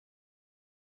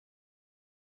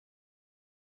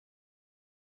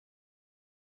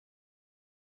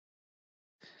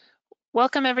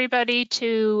Welcome everybody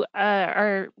to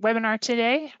our webinar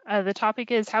today. The topic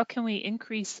is how can we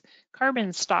increase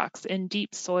carbon stocks in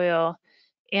deep soil?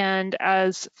 And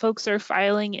as folks are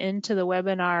filing into the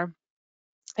webinar,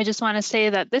 I just want to say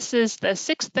that this is the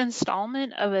 6th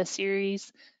installment of a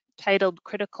series titled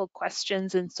Critical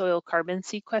Questions in Soil Carbon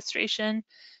Sequestration.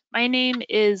 My name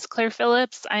is Claire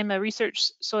Phillips. I'm a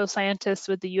research soil scientist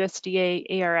with the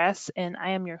USDA ARS, and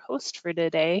I am your host for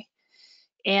today.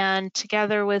 And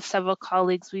together with several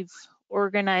colleagues, we've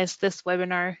organized this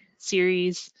webinar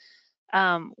series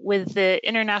with the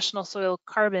International Soil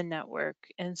Carbon Network.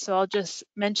 And so I'll just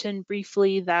mention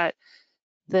briefly that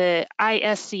the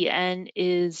ISCN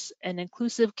is an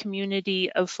inclusive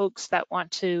community of folks that want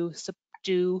to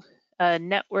do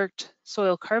networked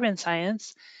soil carbon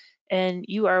science. And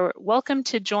you are welcome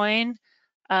to join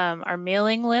our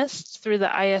mailing list through the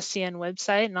ISCN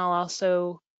website, and I'll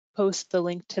also post the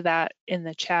link to that in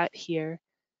the chat here.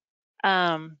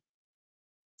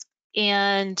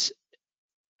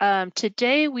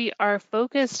 Today we are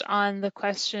focused on the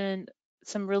question,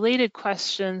 some related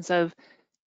questions of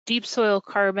deep soil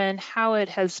carbon, how it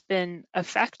has been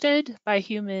affected by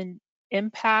human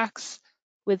impacts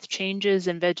with changes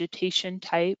in vegetation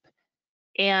type,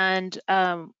 and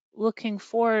looking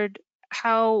forward,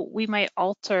 how we might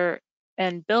alter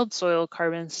and build soil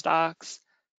carbon stocks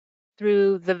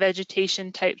through the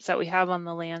vegetation types that we have on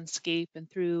the landscape and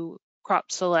through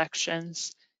crop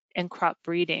selections and crop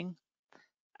breeding.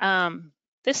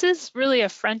 This is really a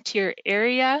frontier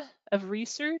area of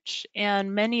research,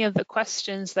 and many of the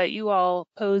questions that you all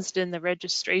posed in the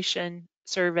registration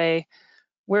survey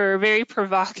were very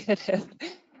provocative.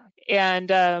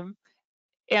 And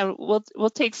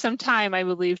we'll take some time, I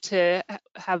believe, to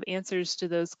have answers to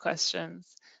those questions.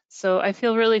 So I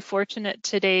feel really fortunate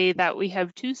today that we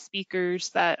have two speakers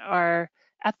that are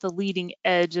at the leading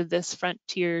edge of this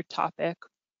frontier topic.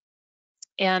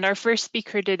 And our first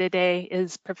speaker today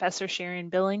is Professor Sharon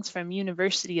Billings from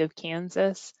University of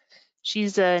Kansas.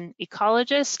 She's an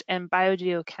ecologist and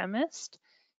biogeochemist,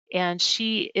 and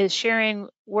she is sharing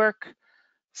work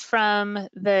from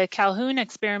the Calhoun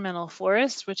Experimental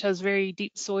Forest, which has very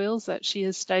deep soils that she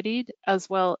has studied, as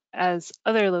well as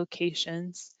other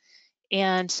locations.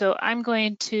 And so I'm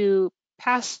going to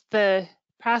pass the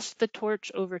torch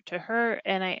over to her,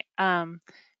 and I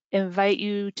invite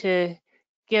you to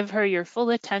give her your full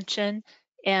attention,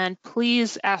 and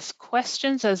please ask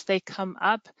questions as they come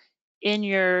up in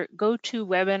your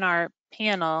GoToWebinar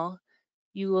panel.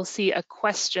 You will see a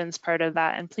questions part of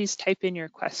that, and please type in your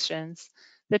questions.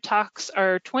 The talks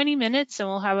are 20 minutes, and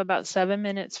we'll have about 7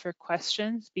 minutes for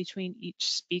questions between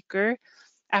each speaker.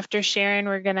 After Sharon,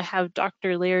 we're going to have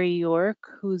Dr. Larry York,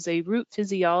 who's a root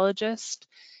physiologist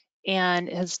and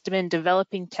has been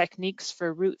developing techniques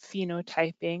for root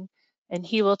phenotyping, and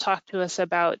he will talk to us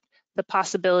about the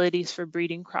possibilities for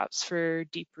breeding crops for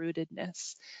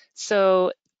deep-rootedness.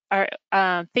 So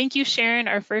thank you, Sharon,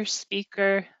 our first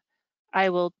speaker.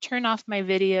 I will turn off my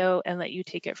video and let you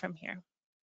take it from here.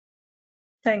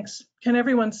 Thanks. Can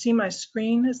everyone see my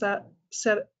screen? Is that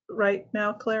set right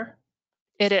now, Claire?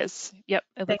 It is. Yep,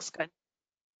 it looks good.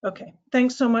 Okay.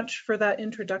 Thanks so much for that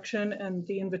introduction and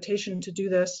the invitation to do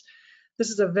this. This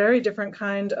is a very different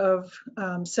kind of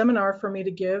seminar for me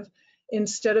to give.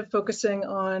 Instead of focusing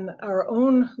on our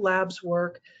own lab's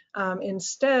work,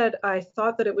 instead, I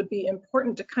thought that it would be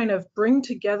important to kind of bring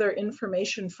together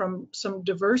information from some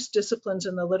diverse disciplines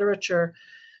in the literature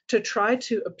to try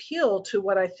to appeal to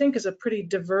what I think is a pretty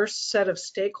diverse set of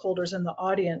stakeholders in the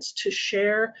audience, to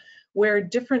share where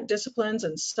different disciplines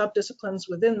and sub-disciplines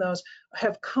within those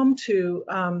have come to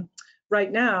right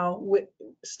now.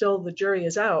 Still the jury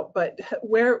is out, but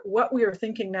what we are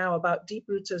thinking now about deep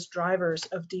roots as drivers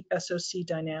of deep SOC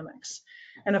dynamics.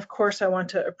 And of course, I want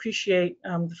to appreciate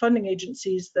the funding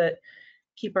agencies that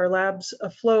keep our labs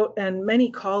afloat, and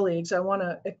many colleagues. I want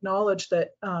to acknowledge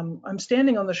that I'm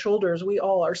standing on the shoulders, we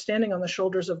all are standing on the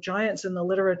shoulders of giants in the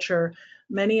literature,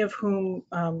 many of whom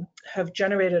have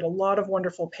generated a lot of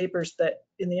wonderful papers that,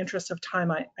 in the interest of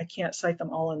time, I can't cite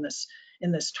them all in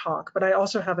this talk. But I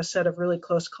also have a set of really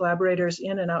close collaborators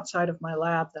in and outside of my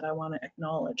lab that I want to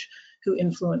acknowledge, who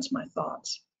influence my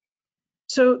thoughts.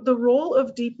 So the role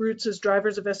of deep roots as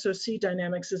drivers of SOC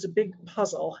dynamics is a big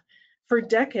puzzle. For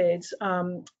decades,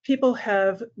 people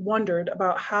have wondered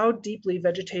about how deeply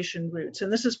vegetation roots,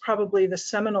 and this is probably the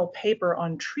seminal paper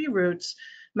on tree roots,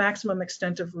 maximum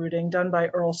extent of rooting, done by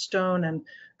Earl Stone and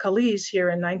Calise here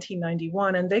in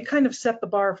 1991, and they kind of set the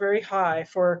bar very high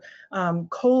for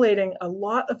collating a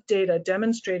lot of data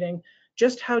demonstrating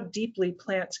just how deeply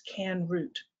plants can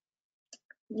root.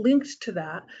 linked to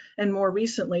that, and more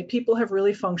recently, people have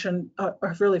really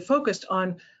focused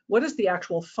on what is the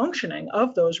actual functioning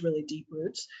of those really deep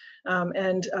roots.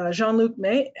 And Jean-Luc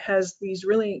May has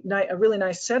a really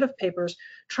nice set of papers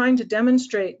trying to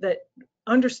demonstrate that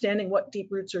understanding what deep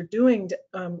roots are doing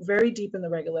very deep in the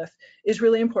regolith is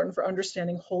really important for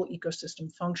understanding whole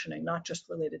ecosystem functioning, not just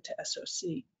related to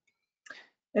SOC.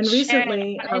 And Sharon,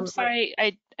 recently, I'm sorry,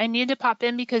 I need to pop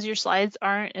in because your slides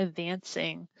aren't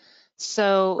advancing.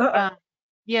 So,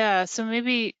 yeah, so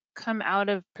maybe come out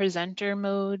of presenter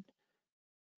mode.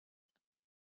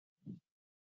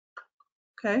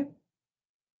 okay.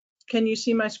 Can you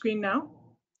see my screen now?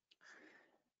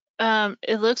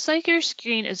 It looks like your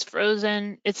screen is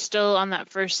frozen. It's still on that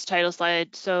first title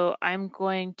slide, so I'm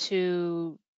going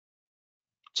to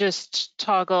just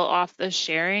toggle off the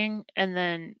sharing and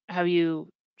then have you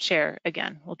share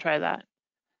again. We'll try that.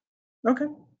 Okay.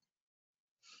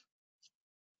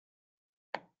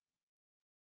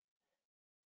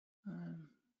 Um,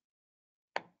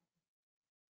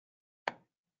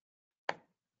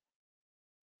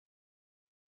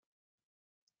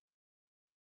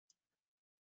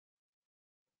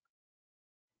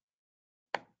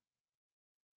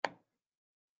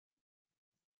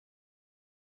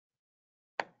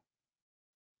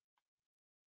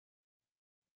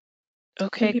 Can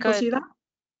okay, people good. see that?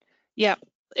 Yeah.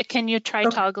 Can you try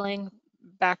Okay. toggling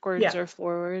backwards Yeah. or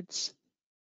forwards?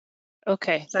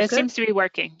 Okay, Is that it good? seems to be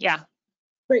working. Yeah.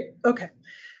 Great. Okay.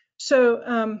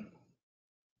 So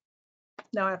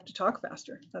now I have to talk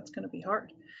faster. That's going to be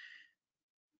hard.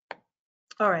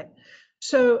 All right.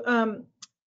 So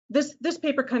this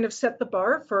paper kind of set the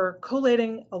bar for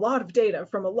collating a lot of data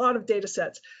from a lot of data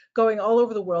sets going all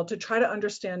over the world to try to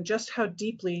understand just how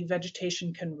deeply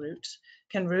vegetation can root.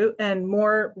 And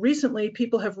more recently,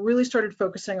 people have really started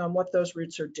focusing on what those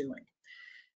roots are doing.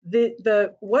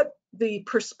 The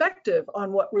perspective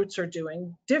on what roots are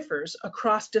doing differs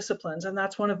across disciplines, and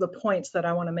that's one of the points that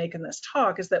I want to make in this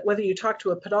talk, is that whether you talk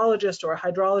to a pedologist or a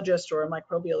hydrologist or a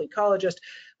microbial ecologist,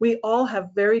 we all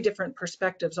have very different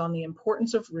perspectives on the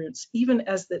importance of roots, even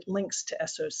as it links to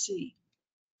SOC.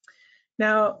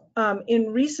 Now,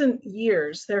 in recent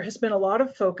years, there has been a lot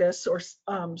of focus, or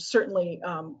certainly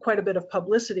quite a bit of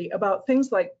publicity about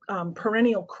things like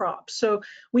perennial crops. So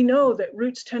we know that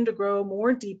roots tend to grow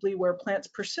more deeply where plants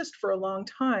persist for a long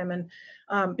time.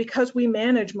 And because we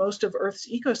manage most of Earth's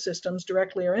ecosystems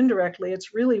directly or indirectly,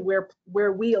 it's really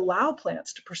where we allow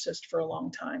plants to persist for a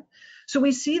long time. So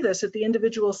we see this at the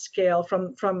individual scale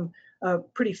from a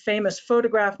pretty famous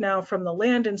photograph now from the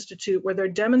Land Institute, where they're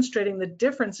demonstrating the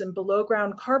difference in below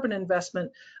ground carbon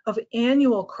investment of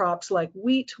annual crops like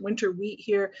wheat, winter wheat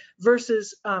here,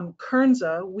 versus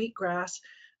kernza, wheatgrass,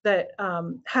 that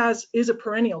is a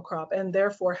perennial crop and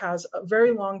therefore has a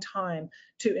very long time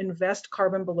to invest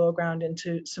carbon below ground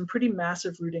into some pretty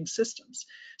massive rooting systems.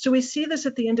 So we see this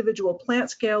at the individual plant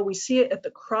scale. We see it at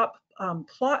the crop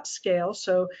plot scale.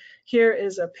 So here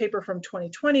is a paper from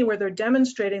 2020 where they're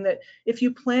demonstrating that if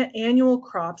you plant annual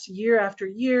crops year after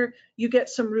year, you get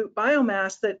some root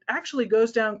biomass that actually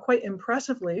goes down quite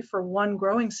impressively for one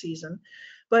growing season.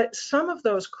 But some of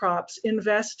those crops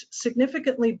invest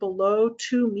significantly below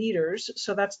 2 meters,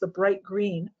 so that's the bright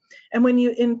green. And when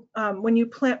you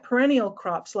plant perennial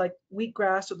crops like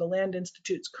wheatgrass or the Land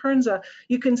Institute's kernza,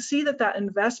 you can see that that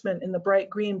investment in the bright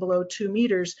green below 2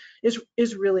 meters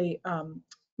is really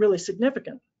really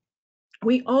significant.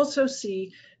 We also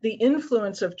see the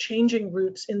influence of changing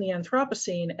roots in the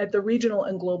Anthropocene at the regional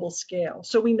and global scale.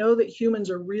 So we know that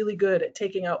humans are really good at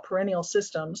taking out perennial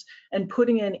systems and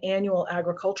putting in annual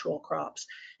agricultural crops.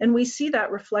 And we see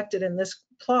that reflected in this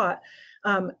plot.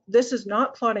 This is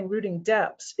not plotting rooting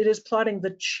depths, it is plotting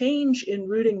the change in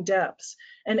rooting depths.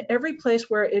 And every place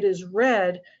where it is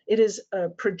red, it is a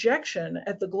projection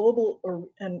at the global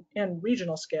and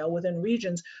regional scale within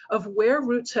regions of where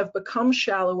roots have become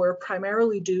shallower,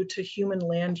 primarily due to human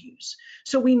land use.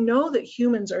 So we know that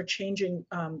humans are changing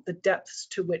the depths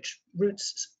to which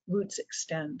roots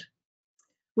extend.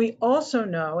 We also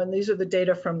know, and these are the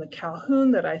data from the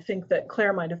Calhoun that I think that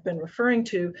Claire might have been referring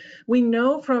to, we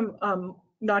know from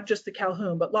not just the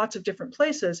Calhoun, but lots of different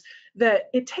places, that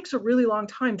it takes a really long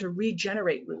time to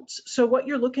regenerate roots. So what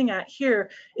you're looking at here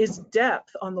is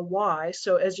depth on the Y.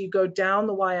 So as you go down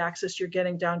the Y-axis, you're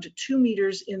getting down to 2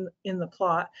 meters in the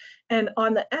plot. And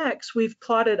on the X, we've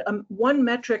plotted one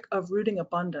metric of rooting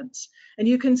abundance. And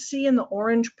you can see in the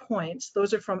orange points,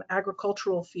 those are from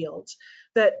agricultural fields,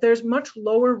 that there's much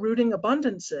lower rooting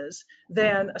abundances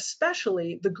than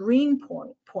especially the green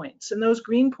points. And those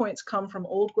green points come from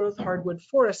old growth hardwood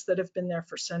forests that have been there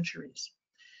for centuries.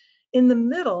 In the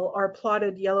middle are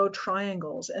plotted yellow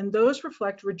triangles, and those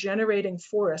reflect regenerating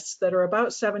forests that are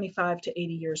about 75 to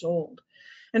 80 years old.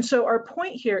 And so our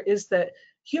point here is that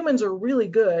humans are really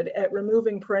good at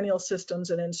removing perennial systems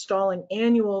and installing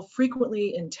annual,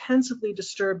 frequently intensively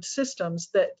disturbed systems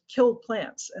that kill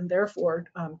plants and therefore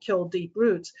kill deep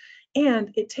roots.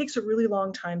 And it takes a really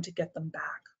long time to get them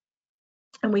back.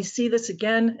 And we see this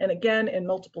again and again in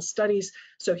multiple studies.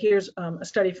 So here's a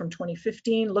study from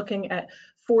 2015 looking at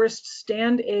forest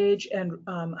stand age and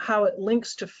how it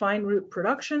links to fine root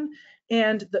production.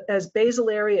 And as basal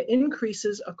area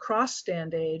increases across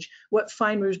stand age, what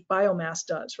fine root biomass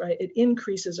does, right? It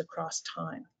increases across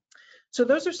time. So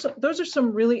those are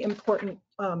some really important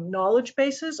knowledge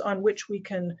bases on which we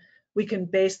can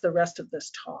base the rest of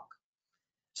this talk.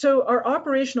 So our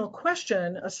operational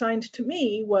question assigned to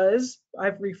me was,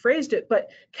 I've rephrased it, but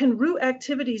can root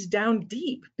activities down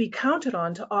deep be counted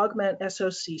on to augment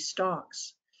SOC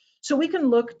stocks? So we can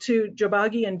look to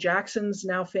Jabagi and Jackson's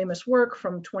now famous work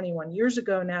from 21 years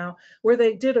ago now, where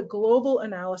they did a global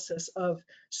analysis of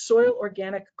soil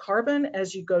organic carbon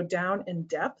as you go down in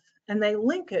depth, and they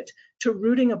link it to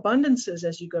rooting abundances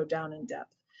as you go down in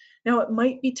depth. Now, it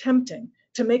might be tempting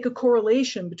to make a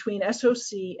correlation between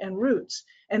SOC and roots.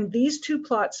 And these two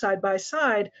plots side by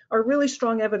side are really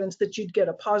strong evidence that you'd get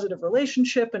a positive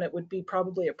relationship and it would be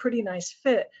probably a pretty nice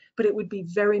fit, but it would be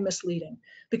very misleading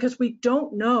because we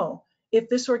don't know if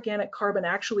this organic carbon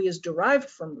actually is derived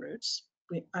from roots.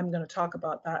 I'm going to talk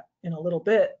about that in a little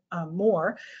bit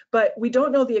more, but we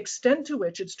don't know the extent to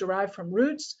which it's derived from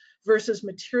roots versus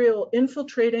material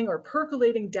infiltrating or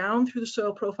percolating down through the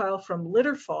soil profile from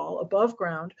litter fall above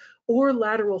ground or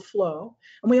lateral flow.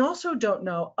 And we also don't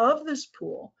know of this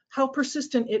pool how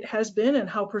persistent it has been and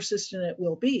how persistent it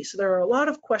will be. So there are a lot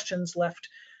of questions left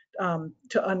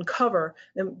to uncover.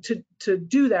 And to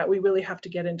do that, we really have to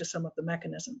get into some of the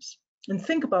mechanisms and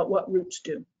think about what roots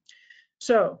do.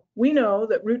 So we know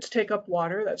that roots take up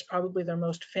water. That's probably their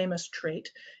most famous trait.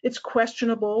 It's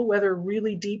questionable whether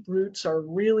really deep roots are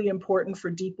really important for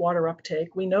deep water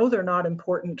uptake. We know they're not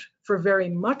important for very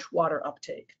much water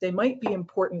uptake. They might be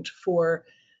important for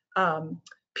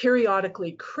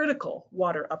periodically critical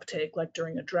water uptake, like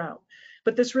during a drought.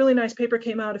 But this really nice paper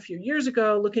came out a few years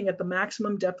ago looking at the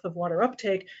maximum depth of water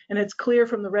uptake, and it's clear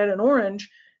from the red and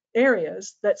orange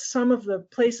areas that some of the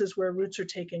places where roots are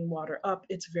taking water up,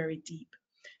 it's very deep.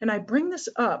 And I bring this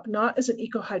up not as an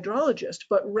ecohydrologist,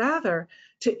 but rather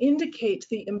to indicate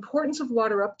the importance of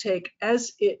water uptake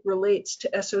as it relates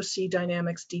to SOC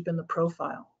dynamics deep in the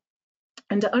profile.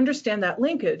 And to understand that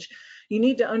linkage, you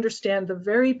need to understand the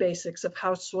very basics of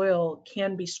how soil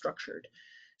can be structured.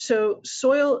 So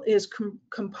soil is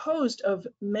composed of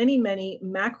many, many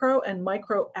macro and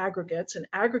micro aggregates, and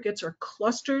aggregates are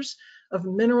clusters of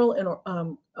mineral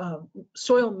and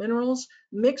soil minerals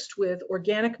mixed with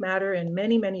organic matter in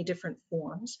many, many different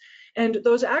forms. And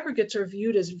those aggregates are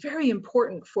viewed as very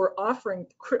important for offering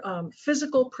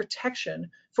physical protection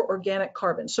for organic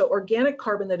carbon. So organic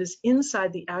carbon that is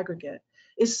inside the aggregate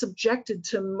is subjected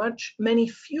to many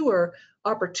fewer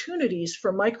opportunities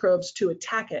for microbes to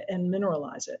attack it and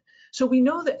mineralize it. So we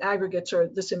know that aggregates are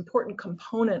this important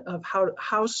component of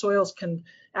how soils can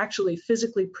actually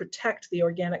physically protect the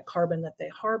organic carbon that they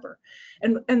harbor.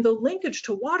 And the linkage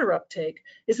to water uptake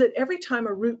is that every time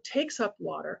a root takes up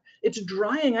water, it's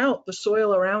drying out the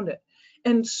soil around it.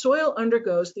 And soil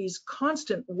undergoes these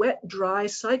constant wet-dry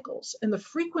cycles, and the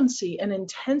frequency and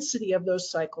intensity of those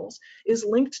cycles is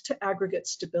linked to aggregate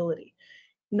stability.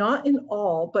 Not in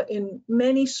all, but in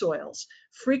many soils,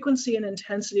 frequency and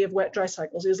intensity of wet-dry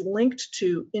cycles is linked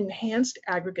to enhanced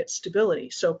aggregate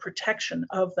stability, so protection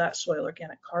of that soil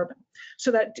organic carbon.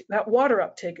 So that water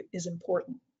uptake is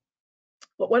important.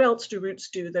 But what else do roots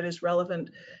do that is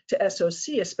relevant to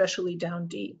SOC, especially down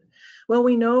deep? Well,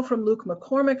 we know from Luke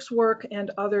McCormick's work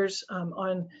and others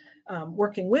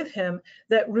working with him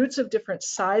that roots of different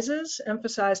sizes,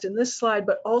 emphasized in this slide,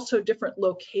 but also different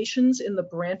locations in the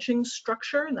branching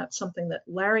structure, and that's something that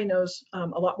Larry knows a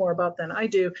lot more about than I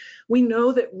do. We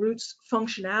know that roots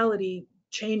functionality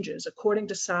changes according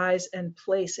to size and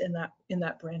place in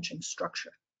that branching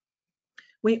structure.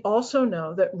 We also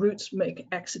know that roots make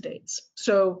exudates.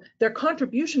 So their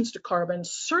contributions to carbon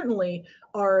certainly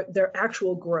are their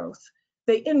actual growth.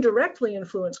 They indirectly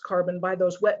influence carbon by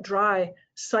those wet-dry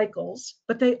cycles,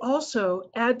 but they also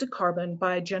add to carbon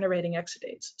by generating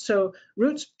exudates. So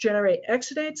roots generate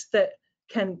exudates that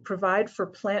can provide for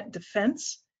plant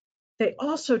defense. They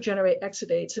also generate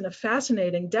exudates in a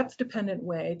fascinating depth-dependent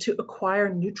way to acquire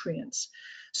nutrients.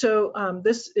 So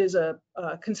this is a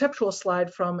conceptual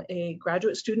slide from a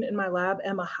graduate student in my lab,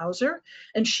 Emma Hauser,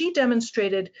 and she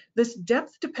demonstrated this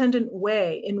depth-dependent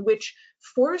way in which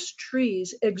forest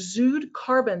trees exude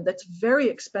carbon that's very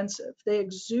expensive. They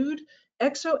exude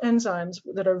exoenzymes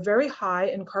that are very high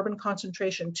in carbon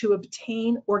concentration to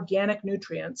obtain organic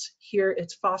nutrients. Here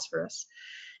it's phosphorus.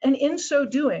 And in so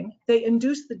doing, they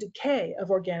induce the decay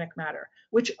of organic matter,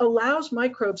 which allows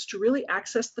microbes to really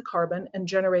access the carbon and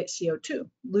generate CO2,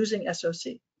 losing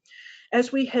SOC.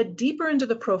 As we head deeper into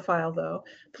the profile, though,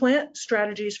 plant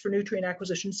strategies for nutrient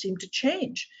acquisition seem to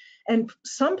change. And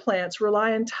some plants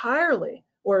rely entirely,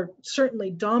 or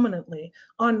certainly dominantly,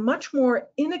 on much more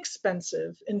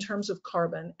inexpensive in terms of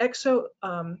carbon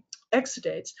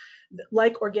exudates,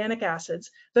 like organic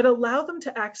acids, that allow them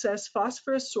to access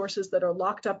phosphorus sources that are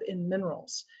locked up in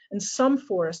minerals. And some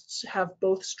forests have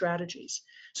both strategies.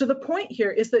 So the point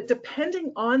here is that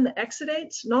depending on the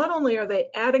exudates, not only are they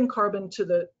adding carbon to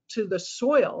the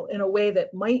soil in a way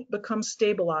that might become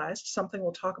stabilized, something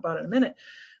we'll talk about in a minute,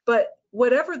 but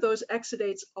whatever those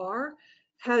exudates are,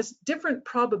 has different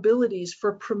probabilities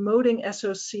for promoting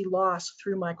SOC loss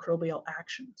through microbial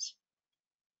actions.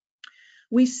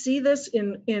 We see this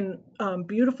in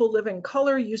beautiful living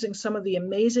color using some of the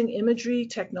amazing imagery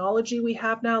technology we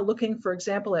have now, looking, for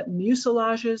example, at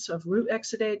mucilages of root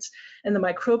exudates and the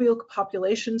microbial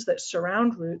populations that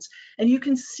surround roots. And you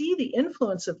can see the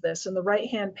influence of this in the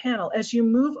right-hand panel as you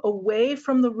move away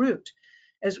from the root.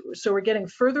 So we're getting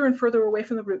further and further away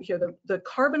from the root here. The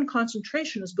carbon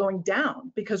concentration is going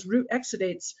down because root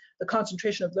exudates, the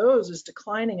concentration of those is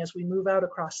declining as we move out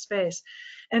across space.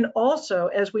 And also,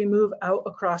 as we move out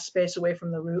across space away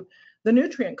from the root, the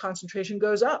nutrient concentration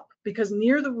goes up because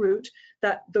near the root,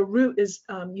 that the root is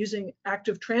using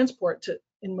active transport to,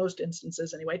 in most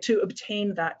instances anyway, to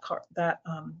obtain that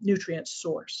nutrient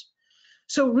source.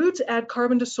 So roots add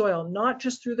carbon to soil, not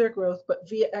just through their growth, but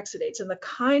via exudates. And the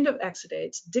kind of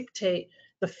exudates dictate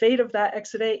the fate of that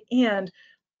exudate and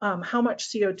how much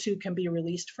CO2 can be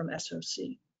released from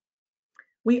SOC.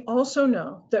 We also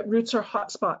know that roots are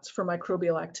hotspots for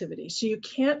microbial activity. So you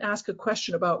can't ask a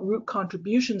question about root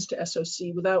contributions to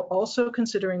SOC without also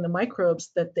considering the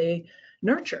microbes that they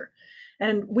nurture.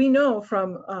 And we know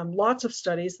from lots of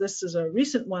studies, this is a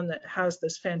recent one that has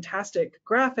this fantastic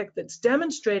graphic that's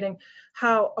demonstrating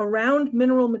how around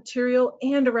mineral material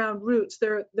and around roots,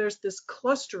 there's this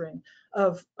clustering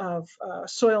of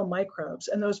soil microbes.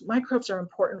 And those microbes are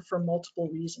important for multiple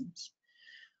reasons.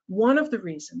 One of the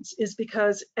reasons is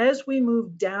because as we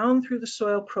move down through the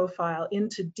soil profile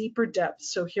into deeper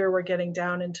depths, so here we're getting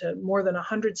down into more than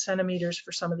 100 centimeters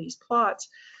for some of these plots,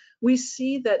 we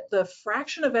see that the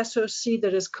fraction of SOC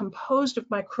that is composed of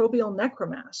microbial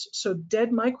necromass, so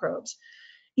dead microbes,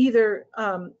 either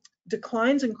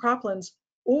declines in croplands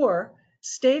or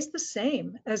stays the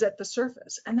same as at the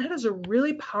surface. And that is a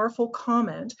really powerful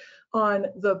comment on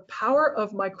the power of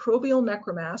microbial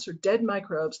necromass or dead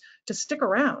microbes to stick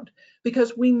around,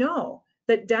 because we know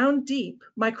that down deep,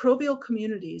 microbial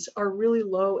communities are really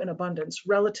low in abundance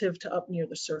relative to up near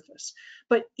the surface.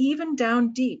 But even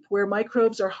down deep, where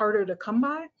microbes are harder to come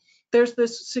by, there's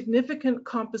this significant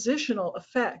compositional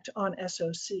effect on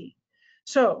SOC.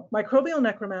 So microbial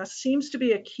necromass seems to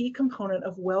be a key component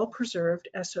of well-preserved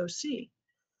SOC.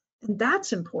 And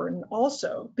that's important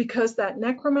also because that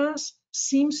necromass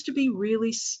seems to be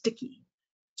really sticky.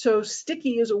 So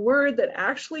sticky is a word that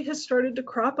actually has started to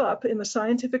crop up in the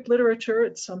scientific literature.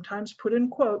 It's sometimes put in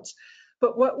quotes,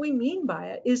 but what we mean by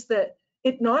it is that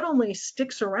it not only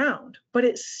sticks around, but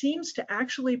it seems to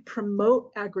actually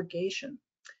promote aggregation.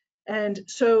 And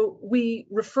so we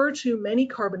refer to many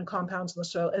carbon compounds in the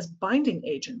soil as binding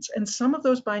agents. And some of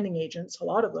those binding agents, a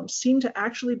lot of them, seem to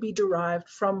actually be derived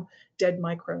from dead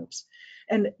microbes.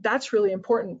 And that's really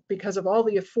important because of all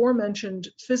the aforementioned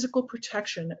physical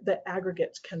protection that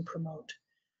aggregates can promote.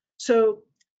 So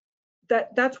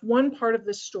that's one part of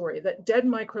this story, that dead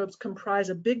microbes comprise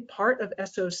a big part of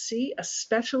SOC,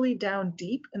 especially down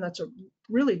deep, and that's a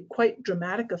really quite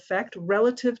dramatic effect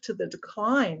relative to the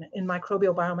decline in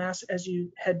microbial biomass as you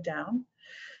head down.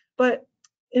 But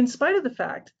in spite of the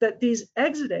fact that these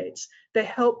exudates,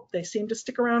 they seem to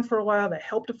stick around for a while, they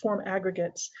help to form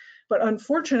aggregates, but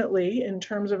unfortunately, in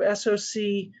terms of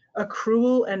SOC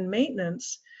accrual and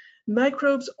maintenance,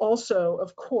 microbes also,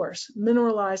 of course,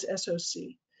 mineralize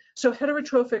SOC. So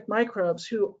heterotrophic microbes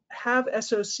who have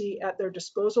SOC at their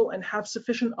disposal and have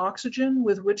sufficient oxygen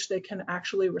with which they can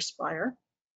actually respire,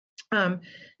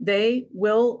 they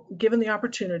will, given the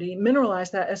opportunity,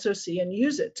 mineralize that SOC and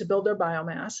use it to build their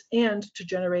biomass and to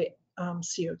generate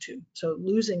CO2, so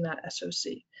losing that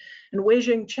SOC. And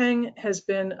Weijing Cheng has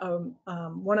been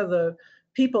one of the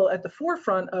people at the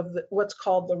forefront of what's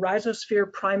called the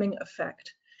rhizosphere priming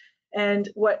effect. And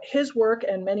what his work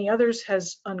and many others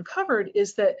has uncovered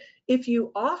is that if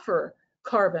you offer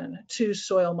carbon to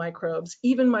soil microbes,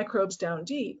 even microbes down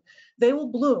deep, they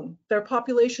will bloom. Their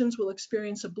populations will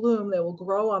experience a bloom. They will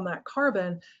grow on that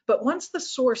carbon. But once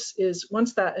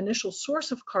that initial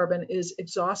source of carbon is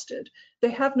exhausted, they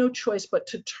have no choice but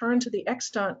to turn to the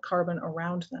extant carbon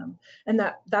around them. And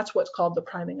that's what's called the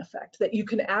priming effect, that you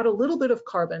can add a little bit of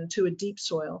carbon to a deep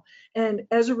soil. And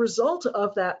as a result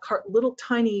of that little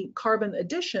tiny carbon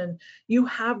addition, you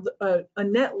have a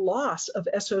net loss of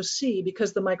SOC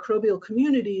because the microbial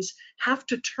communities have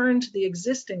to turn to the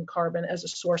existing carbon as a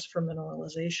source for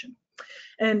mineralization.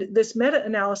 And this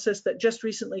meta-analysis that just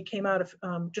recently came out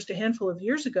of just a handful of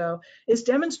years ago is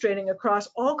demonstrating across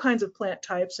all kinds of plant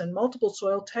types and multiple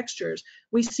soil textures,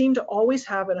 we seem to always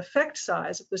have an effect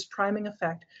size of this priming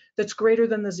effect that's greater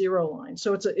than the 0 line.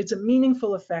 So it's a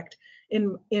meaningful effect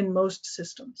in most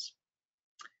systems.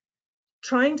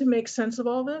 Trying to make sense of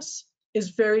all this is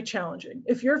very challenging.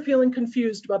 If you're feeling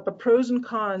confused about the pros and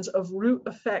cons of root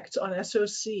effects on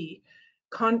SOC,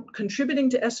 contributing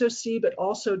to SOC but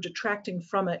also detracting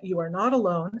from it, you are not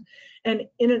alone. And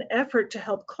in an effort to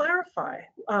help clarify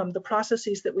the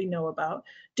processes that we know about,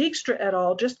 Dijkstra et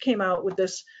al. Just came out with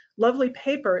this lovely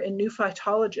paper in New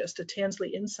Phytologist, a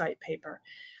Tansley Insight paper.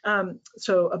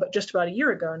 Just about a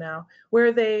year ago now,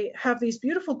 where they have these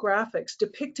beautiful graphics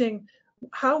depicting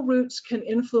how roots can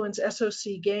influence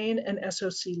SOC gain and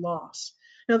SOC loss.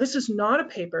 Now, this is not a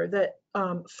paper that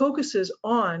focuses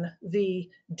on the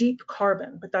deep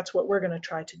carbon, but that's what we're going to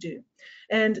try to do.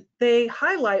 And they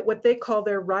highlight what they call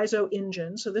their rhizo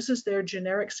engine. So this is their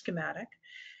generic schematic.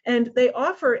 And they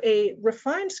offer a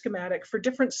refined schematic for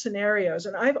different scenarios.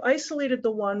 And I've isolated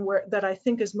the one that I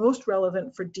think is most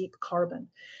relevant for deep carbon.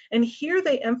 And here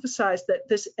they emphasize that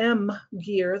this M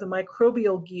gear, the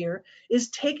microbial gear,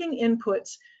 is taking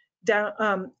inputs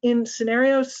down in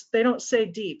scenarios, they don't say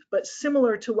deep, but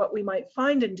similar to what we might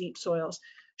find in deep soils,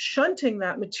 shunting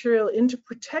that material into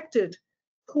protected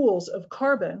pools of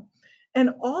carbon.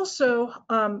 And also,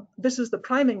 this is the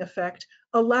priming effect,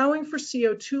 allowing for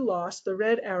CO2 loss, the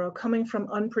red arrow coming from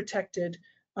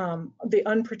the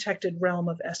unprotected realm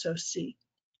of SOC.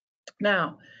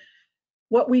 Now,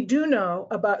 what we do know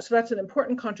about, so that's an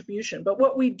important contribution, but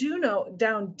what we do know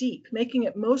down deep, making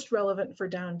it most relevant for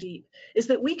down deep, is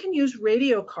that we can use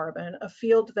radiocarbon, a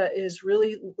field that is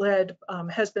really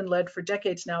has been led for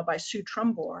decades now by Sue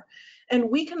Trumbore, and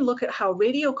we can look at how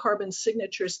radiocarbon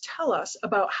signatures tell us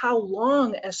about how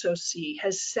long SOC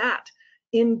has sat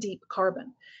in deep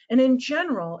carbon. And in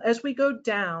general, as we go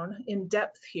down in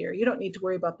depth here, you don't need to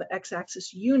worry about the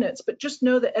x-axis units, but just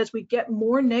know that as we get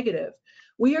more negative,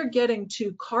 we are getting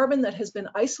to carbon that has been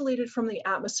isolated from the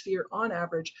atmosphere on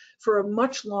average for a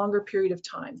much longer period of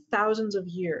time, thousands of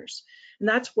years. And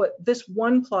that's what this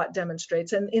one plot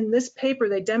demonstrates. And in this paper,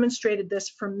 they demonstrated this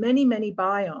for many, many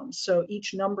biomes. So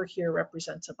each number here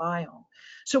represents a biome.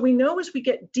 So we know as we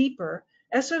get deeper,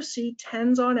 SOC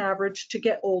tends on average to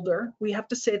get older. We have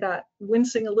to say that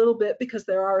wincing a little bit because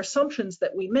there are assumptions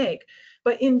that we make,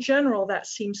 but in general, that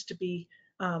seems to be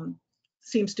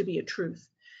a truth.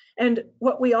 And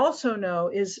what we also know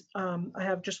is, I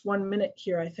have just 1 minute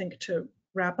here, I think, to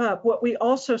wrap up. What we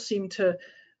also seem to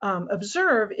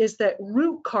observe is that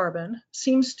root carbon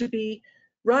seems to be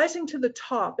rising to the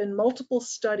top in multiple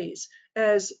studies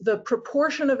as the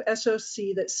proportion of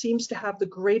SOC that seems to have the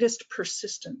greatest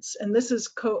persistence. And this is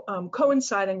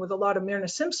coinciding with a lot of Myrna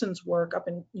Simpson's work up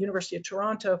in University of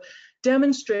Toronto,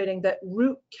 demonstrating that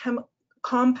root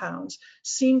compounds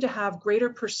seem to have greater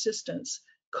persistence,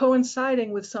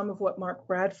 coinciding with some of what Mark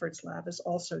Bradford's lab is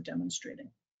also demonstrating.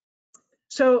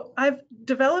 So I've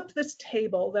developed this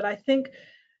table that I think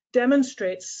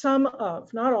demonstrates some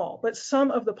of, not all, but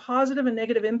some of the positive and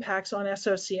negative impacts on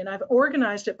SOC. And I've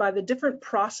organized it by the different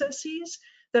processes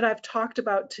that I've talked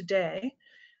about today.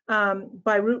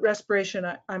 By root respiration,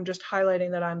 I'm just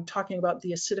highlighting that I'm talking about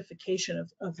the acidification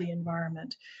of the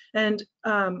environment. And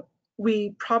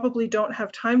we probably don't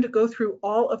have time to go through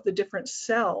all of the different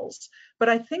cells, but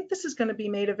I think this is going to be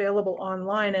made available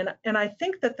online. And I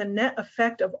think that the net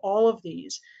effect of all of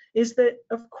these is that,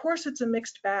 of course, it's a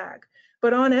mixed bag.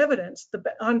 But on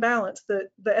balance, the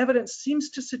evidence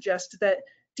seems to suggest that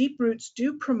deep roots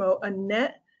do promote a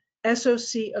net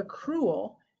SOC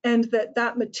accrual, and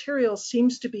that material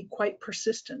seems to be quite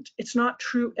persistent. It's not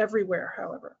true everywhere,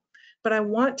 however. But I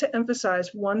want to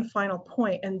emphasize one final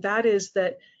point, and that is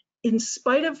that in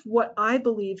spite of what I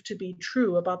believe to be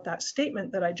true about that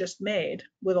statement that I just made,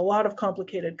 with a lot of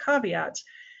complicated caveats,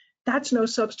 that's no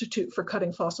substitute for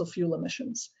cutting fossil fuel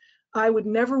emissions. I would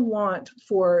never want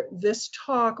for this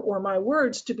talk or my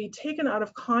words to be taken out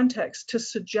of context to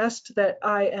suggest that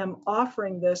I am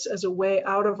offering this as a way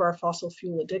out of our fossil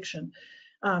fuel addiction.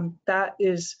 That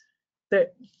is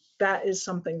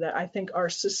something that I think our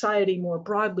society more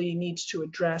broadly needs to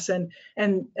address, and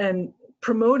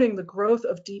promoting the growth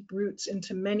of deep roots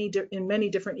into in many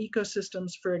different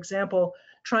ecosystems. For example,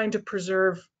 trying to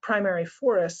preserve primary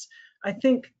forests, I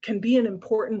think, can be an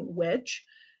important wedge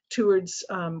towards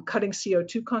cutting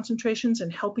CO2 concentrations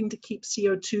and helping to keep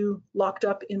CO2 locked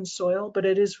up in soil, but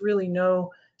it is really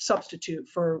no substitute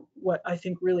for what I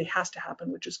think really has to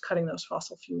happen, which is cutting those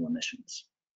fossil fuel emissions.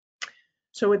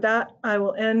 So with that, I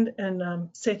will end and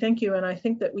say thank you. And I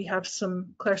think that we have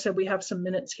some, Claire said we have some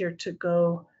minutes here to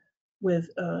go with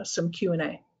some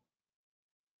Q&A.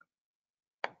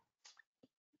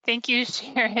 Thank you,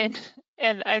 Sharon.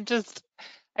 And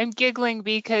I'm giggling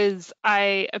because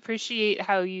I appreciate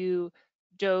how you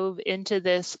dove into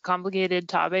this complicated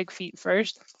topic feet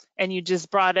first, and you just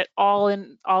brought it all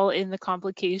in the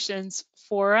complications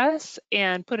for us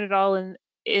and put it all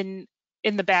in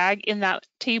the bag in that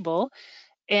table.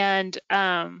 And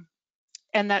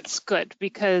that's good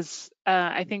because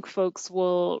I think folks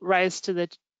will rise to the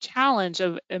challenge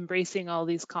of embracing all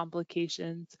these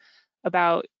complications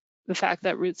about the fact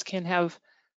that roots can have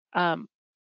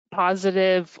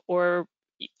positive or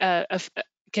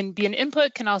can be an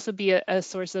input, can also be a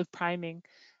source of priming,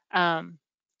 and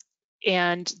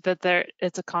that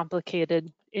it's a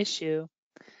complicated issue.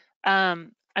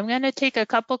 I'm going to take a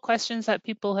couple questions that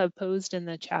people have posed in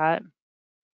the chat.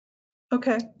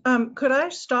 Okay, could I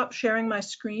stop sharing my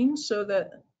screen so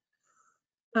that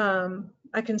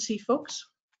I can see folks?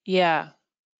 Yeah.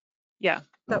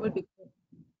 That would be cool.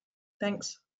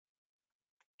 Thanks.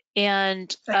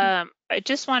 And I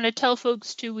just want to tell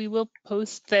folks too, we will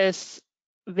post this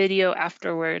video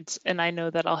afterwards, and I know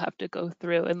that I'll have to go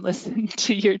through and listen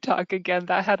to your talk again.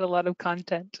 That had a lot of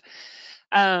content.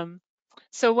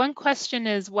 So one question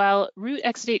is, while root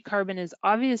exudate carbon is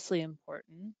obviously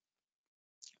important,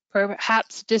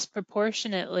 perhaps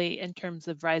disproportionately in terms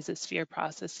of rhizosphere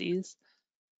processes,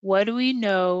 what do we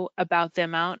know about the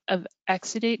amount of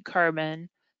exudate carbon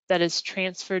that is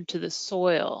transferred to the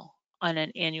soil on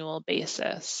an annual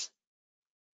basis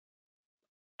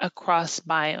across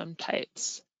biome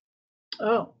types?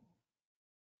 Oh,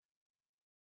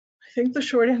 I think the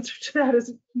short answer to that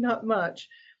is not much.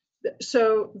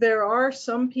 So there are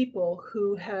some people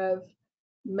who have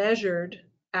measured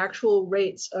actual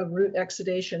rates of root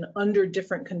exudation under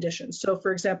different conditions. So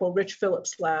for example, Rich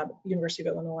Phillips' lab, University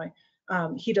of Illinois,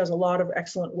 he does a lot of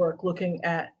excellent work looking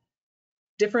at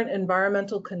different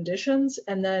environmental conditions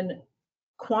and then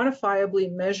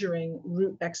quantifiably measuring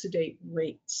root exudate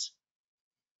rates.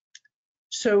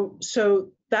 So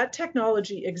that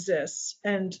technology exists,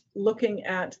 and looking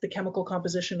at the chemical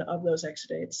composition of those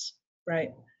exudates,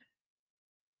 right?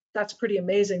 That's pretty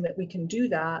amazing that we can do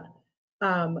that.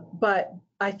 But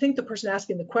I think the person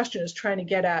asking the question is trying to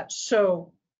get at,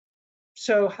 so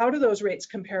how do those rates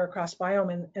compare across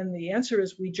biome? And the answer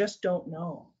is we just don't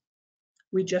know.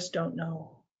 We just don't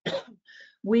know.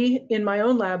 In my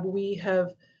own lab, we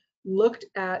have looked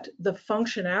at the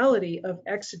functionality of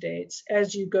exudates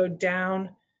as you go down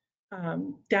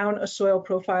a soil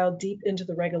profile deep into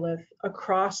the regolith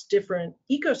across different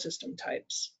ecosystem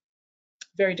types,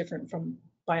 very different from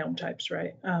biome types,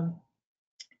 right?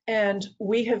 And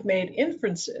we have made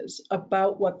inferences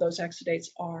about what those exudates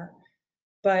are,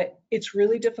 but it's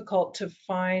really difficult to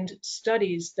find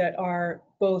studies that are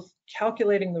both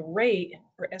calculating the rate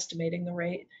or estimating the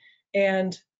rate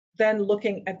and then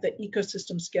looking at the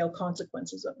ecosystem scale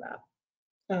consequences of that.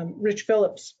 Rich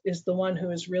Phillips is the one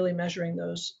who is really measuring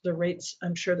the rates.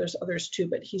 I'm sure there's others too,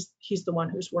 but he's the one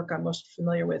whose work I'm most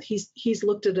familiar with. He's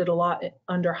looked at it a lot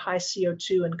under high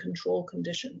CO2 and control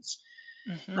conditions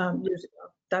years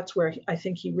ago. That's where I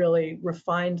think he really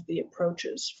refined the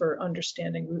approaches for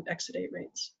understanding root exudate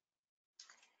rates.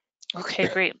 Okay,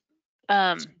 great.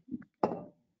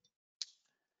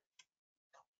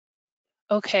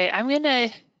 Okay, I'm gonna,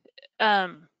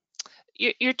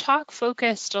 your talk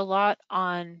focused a lot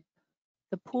on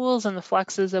the pools and the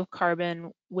fluxes of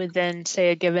carbon within, say,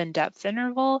 a given depth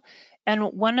interval. And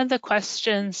one of the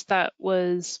questions that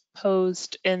was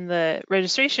posed in the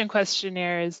registration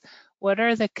questionnaire is, what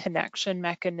are the connection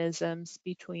mechanisms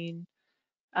between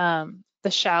the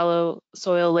shallow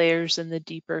soil layers and the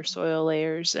deeper soil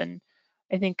layers? And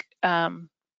I think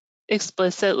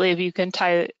explicitly, if you can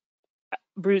tie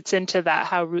roots into that,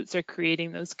 how roots are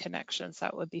creating those connections,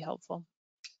 that would be helpful.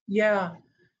 Yeah.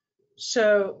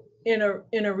 So in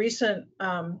a recent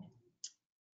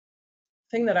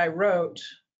thing that I wrote,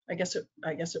 I guess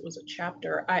it was a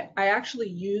chapter, I actually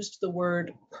used the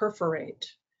word perforate.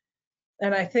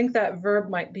 And I think that verb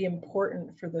might be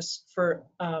important for this, for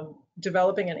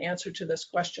developing an answer to this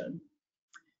question.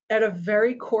 At a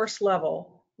very coarse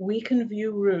level, we can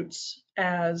view roots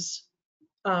as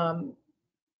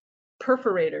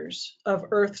perforators of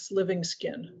Earth's living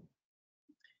skin.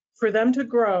 For them to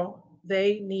grow,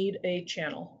 they need a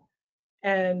channel.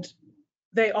 And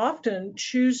they often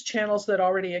choose channels that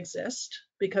already exist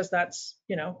because that's,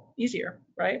 easier,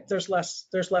 right? There's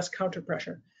less counter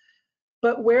pressure.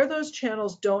 But where those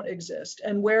channels don't exist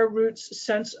and where roots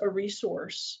sense a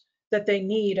resource that they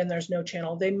need and there's no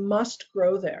channel, they must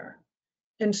grow there.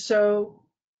 And so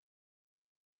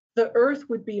the earth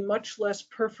would be much less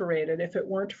perforated if it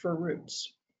weren't for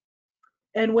roots.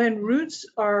 And when roots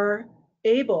are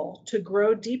able to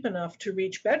grow deep enough to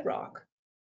reach bedrock,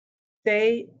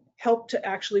 they help to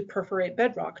actually perforate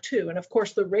bedrock too. And of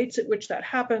course, the rates at which that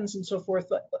happens and so forth,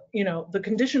 the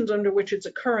conditions under which it's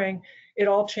occurring, it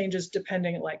all changes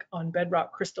depending on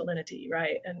bedrock crystallinity,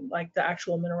 right? And like the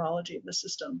actual mineralogy of the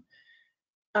system.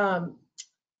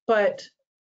 But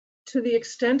to the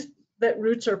extent that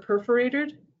roots are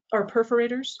perforators,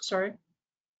 sorry,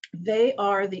 they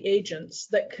are the agents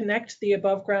that connect the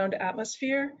above ground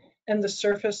atmosphere and the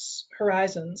surface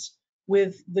horizons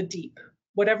with the deep,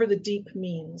 whatever the deep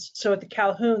means. So at the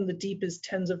Calhoun, the deep is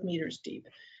tens of meters deep.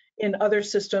 In other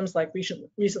systems, like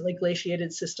recently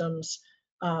glaciated systems,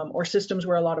 or systems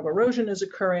where a lot of erosion is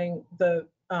occurring,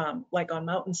 like on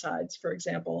mountainsides, for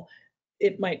example,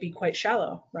 it might be quite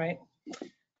shallow, right?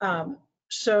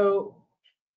 So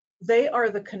they are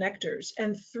the connectors.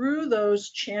 And through those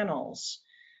channels,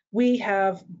 we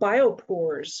have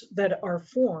biopores that are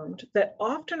formed that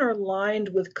often are lined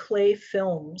with clay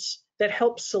films that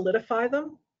help solidify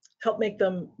them, help make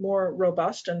them more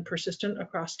robust and persistent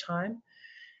across time.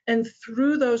 And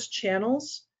through those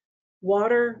channels,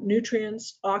 water,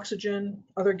 nutrients, oxygen,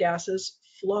 other gases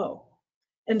flow.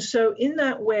 And so in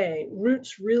that way,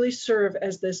 roots really serve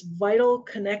as this vital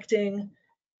connecting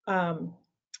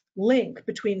link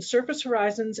between surface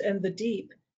horizons and the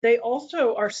deep. They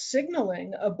also are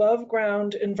signaling above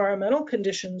ground environmental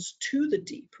conditions to the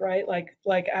deep, right?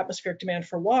 Like atmospheric demand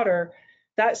for water.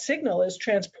 That signal is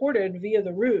transported via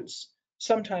the roots,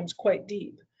 sometimes quite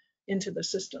deep into the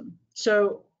system.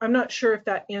 So I'm not sure if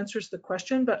that answers the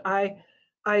question, but I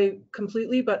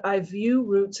view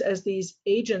roots as these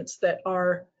agents that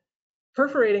are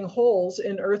perforating holes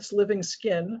in Earth's living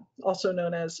skin, also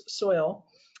known as soil,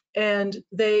 and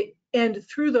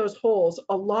through those holes,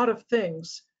 a lot of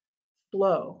things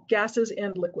flow, gases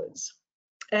and liquids.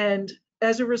 And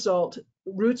as a result,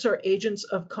 roots are agents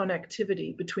of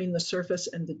connectivity between the surface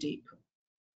and the deep.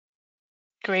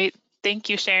 Great. Thank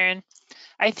you, Sharon.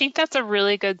 I think that's a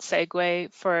really good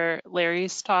segue for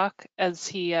Larry's talk as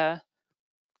he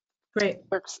Great.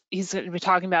 He's going to be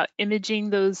talking about imaging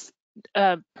those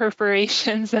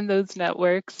perforations and those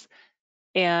networks.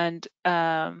 And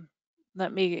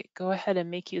let me go ahead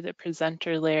and make you the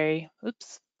presenter, Larry.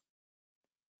 Oops.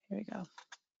 Here we go.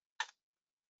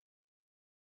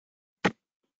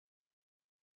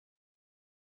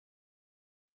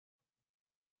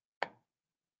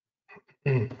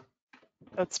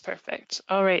 That's perfect.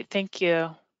 All right, thank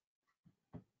you.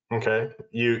 Okay,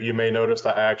 you may notice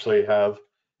that I actually have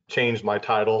changed my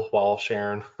title while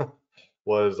Sharon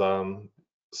was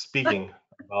speaking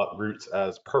about roots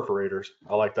as perforators.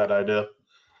 I like that idea.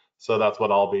 So that's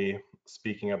what I'll be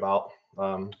speaking about,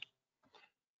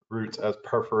 roots as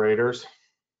perforators,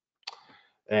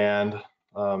 and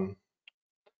how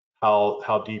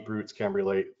deep roots can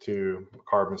relate to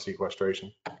carbon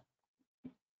sequestration.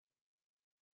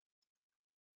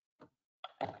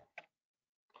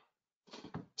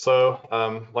 So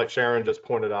like Sharon just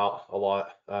pointed out a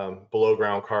lot, below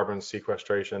ground carbon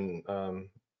sequestration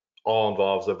all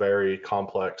involves a very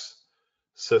complex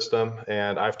system.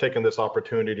 And I've taken this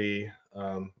opportunity,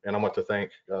 and I want to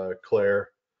thank Claire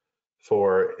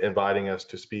for inviting us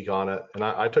to speak on it. And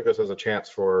I took this as a chance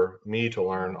for me to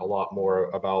learn a lot more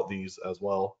about these as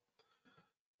well.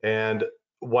 And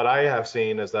what I have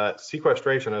seen is that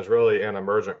sequestration is really an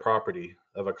emergent property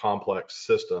of a complex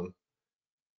system.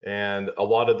 And a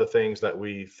lot of the things that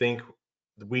we think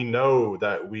we know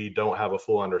that we don't have a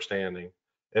full understanding,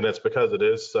 and it's because it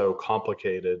is so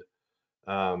complicated.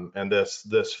 And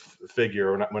this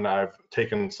figure, when I've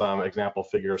taken some example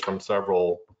figures from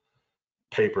several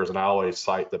papers, and I always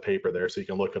cite the paper there so you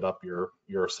can look it up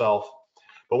yourself.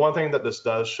 But one thing that this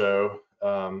does show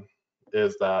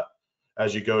is that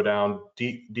as you go down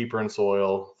deeper in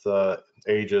soil, the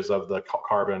ages of the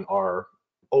carbon are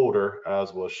older,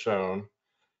 as was shown.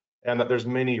 and that there's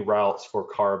many routes for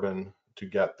carbon to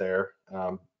get there,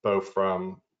 both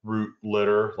from root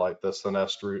litter like the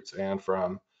senesced roots and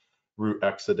from root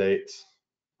exudates,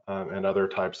 and other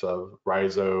types of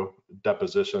rhizo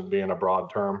deposition being a broad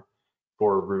term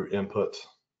for root inputs.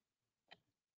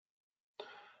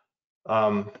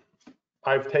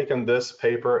 I've taken this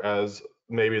paper as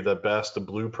maybe the best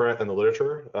blueprint in the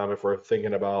literature if we're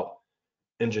thinking about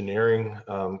engineering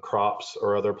crops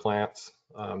or other plants,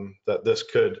 that this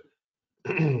could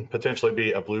potentially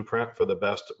be a blueprint for the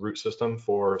best root system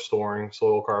for storing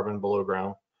soil carbon below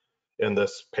ground. In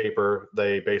this paper,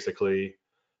 they basically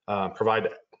provide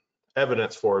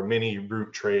evidence for many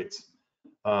root traits,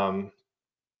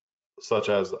 such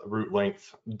as root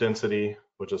length density,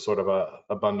 which is sort of a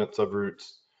abundance of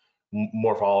roots,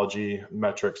 morphology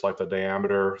metrics like the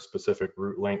diameter, specific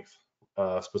root length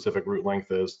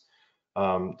is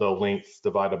the length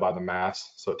divided by the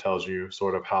mass. So it tells you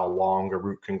sort of how long a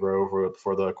root can grow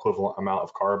for the equivalent amount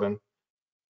of carbon,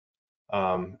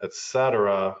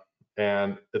 etc.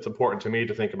 And it's important to me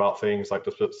to think about things like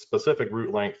the specific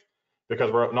root length,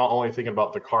 because we're not only thinking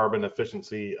about the carbon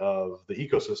efficiency of the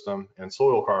ecosystem and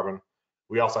soil carbon,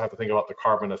 we also have to think about the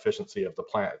carbon efficiency of the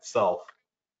plant itself.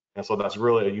 And so that's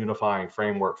really a unifying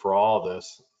framework for all of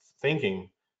this thinking,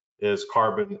 is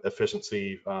carbon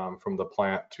efficiency from the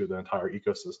plant to the entire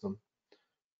ecosystem.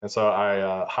 And so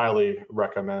I highly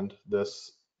recommend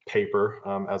this paper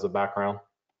as a background.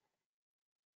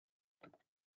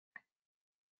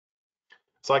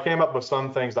 So I came up with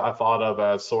some things that I thought of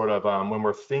as sort of when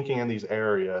we're thinking in these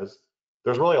areas,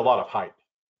 there's really a lot of hype,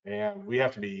 and we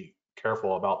have to be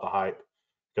careful about the hype,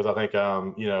 because I think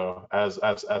you know, as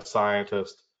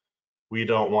scientists, we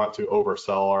don't want to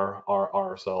oversell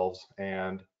ourselves,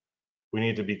 and we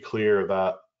need to be clear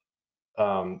that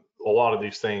a lot of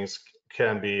these things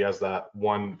can be, as that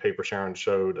one paper Sharon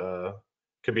showed,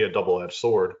 could be a double-edged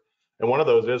sword. And one of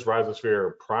those is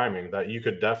rhizosphere priming, that you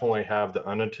could definitely have the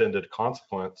unintended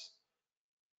consequence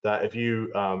that if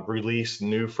you release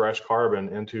new fresh carbon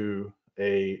into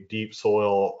a deep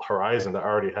soil horizon that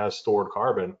already has stored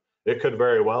carbon, it could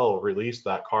very well release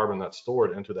that carbon that's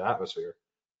stored into the atmosphere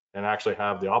and actually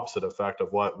have the opposite effect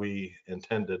of what we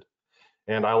intended.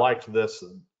 And I liked this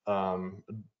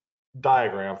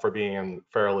diagram for being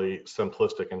fairly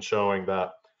simplistic and showing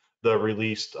that the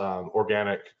released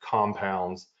organic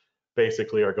compounds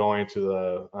basically are going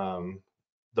to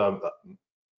the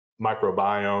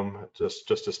microbiome, just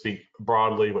to speak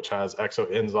broadly, which has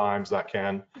exoenzymes that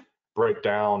can break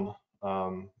down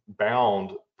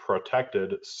bound,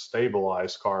 protected,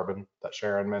 stabilized carbon that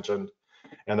Sharon mentioned,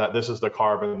 and that this is the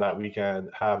carbon that we can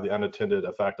have the unintended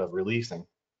effect of releasing.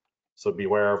 So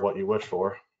beware of what you wish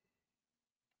for.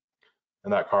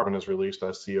 And that carbon is released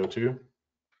as CO2.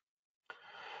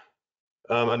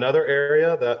 Another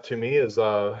area that to me is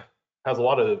has a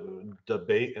lot of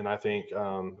debate, and I think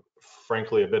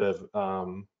frankly a bit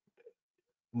of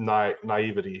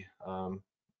naivety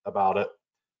about it,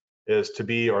 is to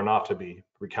be or not to be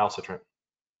recalcitrant.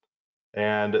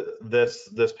 And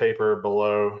this paper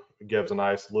below gives a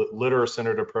nice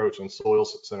litter-centered approach and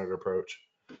soil-centered approach.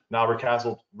 Now,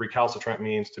 recalcitrant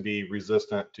means to be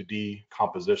resistant to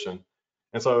decomposition.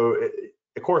 And so,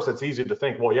 of course, it's easy to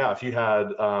think, well, yeah, if you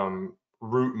had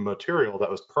root material that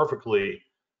was perfectly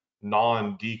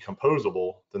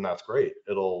non-decomposable, then that's great.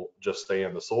 It'll just stay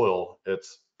in the soil.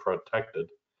 It's protected.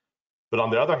 But on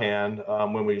the other hand,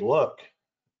 when we look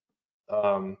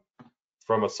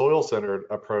from a soil-centered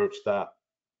approach, that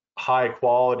high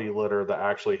quality litter that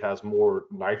actually has more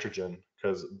nitrogen,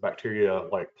 because bacteria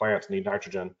like plants need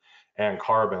nitrogen and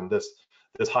carbon, this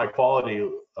high quality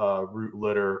root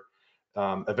litter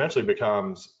eventually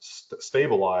becomes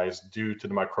stabilized due to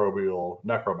the microbial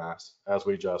necromass, as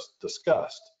we just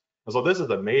discussed. And so this is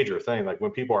a major thing. Like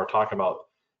when people are talking about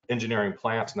engineering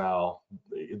plants now,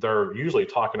 they're usually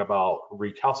talking about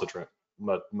recalcitrant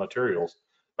materials.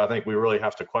 But I think we really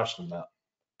have to question that.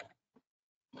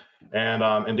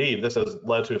 And indeed, this has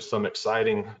led to some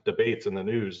exciting debates in the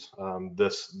news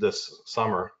this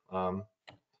summer.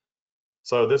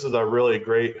 So this is a really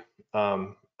great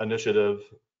initiative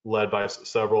led by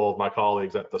several of my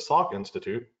colleagues at the Salk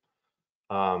Institute.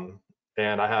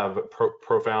 And I have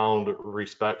profound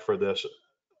respect for this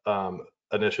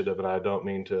initiative, and I don't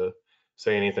mean to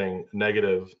say anything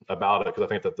negative about it, because I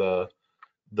think that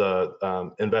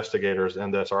the investigators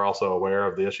in this are also aware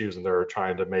of the issues, and they're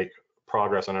trying to make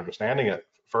progress in understanding it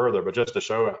further. But just to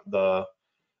show the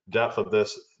depth of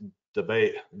this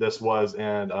debate, this was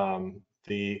in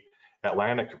the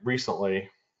Atlantic recently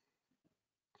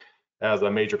as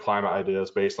a major climate ideas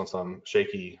based on some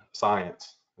shaky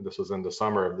science. And this was in the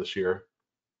summer of this year.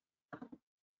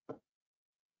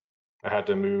 I had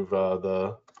to move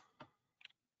let's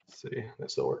see,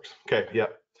 that still works. Okay,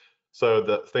 yep. So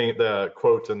the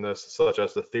quotes in this, such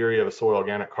as the theory of a soil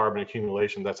organic carbon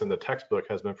accumulation that's in the textbook,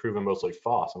 has been proven mostly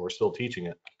false, and we're still teaching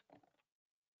it.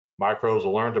 Microbes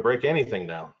will learn to break anything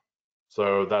down.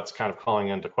 So that's kind of calling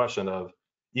into question of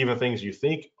even things you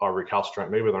think are recalcitrant,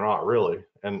 maybe they're not really,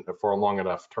 and for a long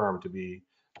enough term to be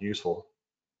useful.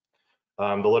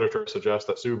 The literature suggests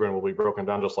that suberin will be broken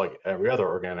down just like every other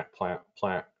organic plant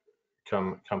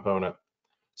component.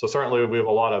 So certainly we have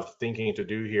a lot of thinking to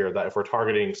do here, that if we're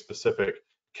targeting specific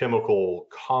chemical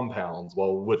compounds,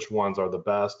 well, which ones are the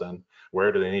best and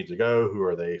where do they need to go? Who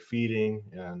are they feeding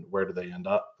and where do they end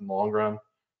up in the long run?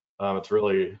 It's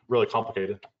really, really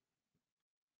complicated.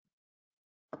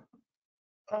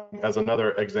 As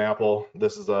another example,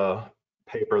 this is a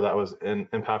paper that was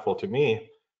impactful to me,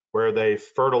 where they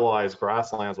fertilized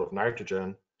grasslands with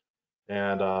nitrogen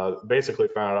and basically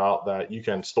found out that you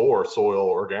can store soil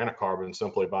organic carbon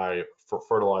simply by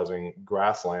fertilizing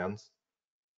grasslands.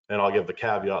 And I'll give the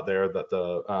caveat there that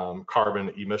the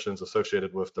carbon emissions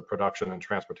associated with the production and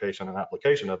transportation and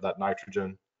application of that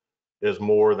nitrogen is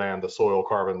more than the soil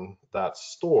carbon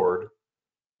that's stored.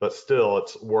 But still,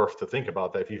 it's worth to think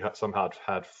about that if you somehow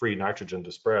had free nitrogen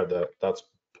to spread, that's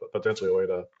potentially a way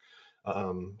to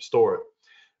store it.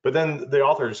 But then the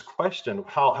authors questioned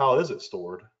how is it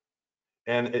stored?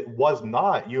 And it was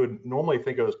not. You would normally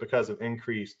think it was because of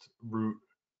increased root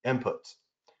inputs.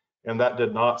 And that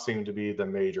did not seem to be the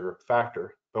major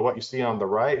factor. But what you see on the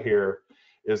right here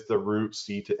is the root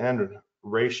C to N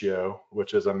ratio,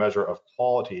 which is a measure of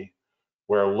quality,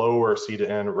 where lower C to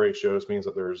N ratios means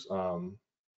that there's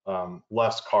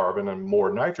less carbon and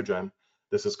more nitrogen.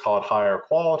 This is called higher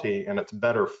quality, and it's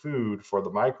better food for the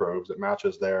microbes. It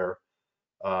matches their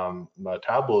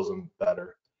metabolism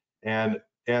better. And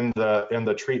in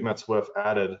the treatments with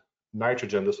added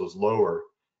nitrogen, this was lower.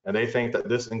 And they think that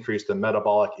this increased the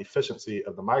metabolic efficiency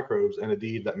of the microbes, and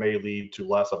indeed that may lead to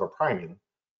less of a priming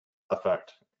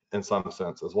effect in some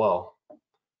sense as well.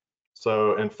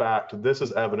 So in fact, this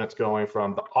is evidence going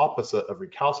from the opposite of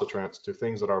recalcitrants to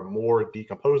things that are more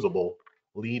decomposable,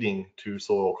 leading to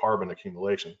soil carbon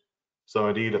accumulation. So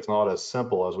indeed, it's not as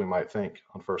simple as we might think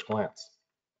on first glance.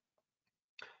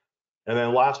 And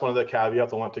then last one of the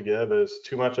caveats I want to give is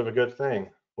too much of a good thing.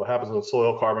 What happens when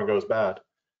soil carbon goes bad?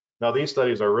 Now, these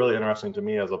studies are really interesting to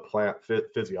me as a plant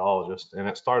physiologist, and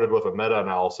it started with a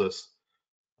meta-analysis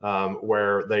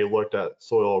where they looked at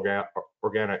soil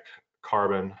organic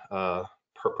carbon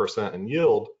per percent in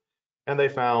yield, and they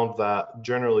found that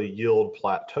generally yield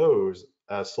plateaus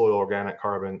as soil organic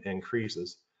carbon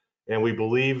increases. And we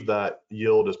believe that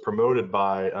yield is promoted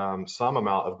by some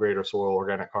amount of greater soil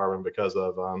organic carbon because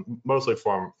of mostly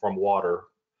from water.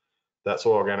 That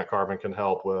soil organic carbon can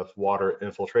help with water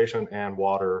infiltration and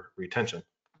water retention.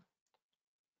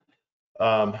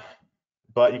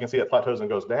 But you can see it plateaus and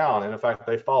goes down. And in fact,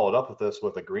 they followed up with this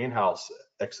with a greenhouse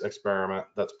experiment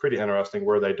that's pretty interesting,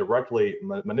 where they directly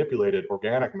manipulated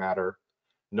organic matter.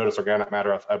 Notice organic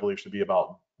matter, I believe, should be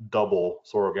about double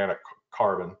soil organic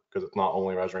carbon, because it's not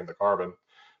only measuring the carbon,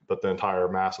 but the entire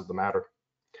mass of the matter.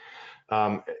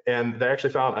 And they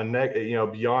actually found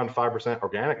beyond 5%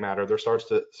 organic matter, there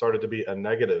started to be a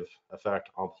negative effect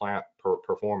on plant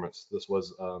performance. This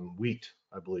was wheat,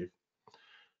 I believe.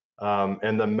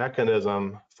 And the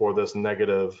mechanism for this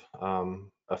negative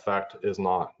effect is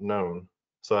not known.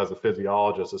 So as a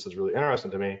physiologist, this is really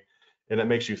interesting to me. And it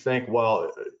makes you think, well,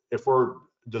 if we're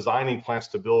designing plants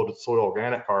to build soil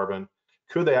organic carbon,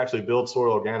 could they actually build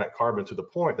soil organic carbon to the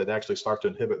point that they actually start to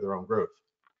inhibit their own growth?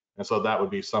 And so that would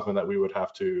be something that we would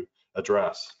have to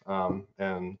address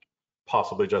and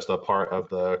possibly just a part of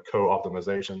the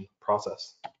co-optimization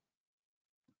process.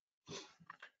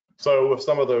 So with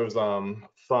some of those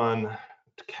fun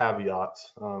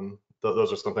caveats,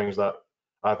 those are some things that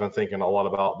I've been thinking a lot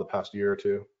about the past year or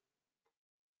two.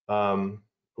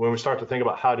 When we start to think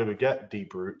about how do we get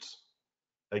deep roots,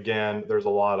 again, there's a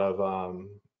lot of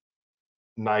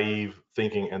naive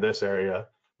thinking in this area.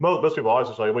 Most people always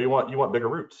say, well, you want bigger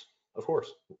roots, of course,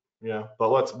 yeah. But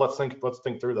let's think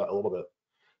through that a little bit.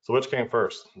 So which came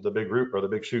first, the big root or the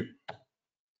big shoot?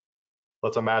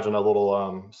 Let's imagine a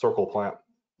little circle plant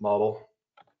model.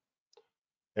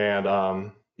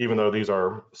 And even though these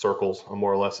are circles, I'm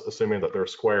more or less assuming that they're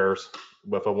squares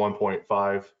with a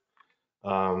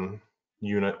 1.5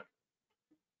 unit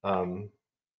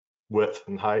width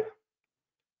and height.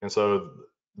 And so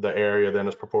the area then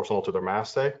is proportional to their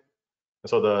mass, say. And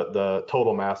so the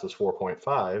total mass is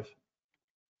 4.5.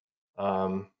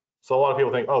 So a lot of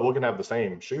people think, oh, we can have the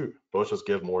same shoot, but let's just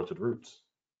give more to the roots.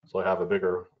 So I have a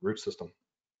bigger root system.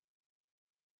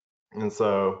 And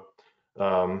so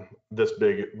this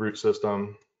big root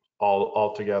system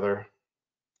all together.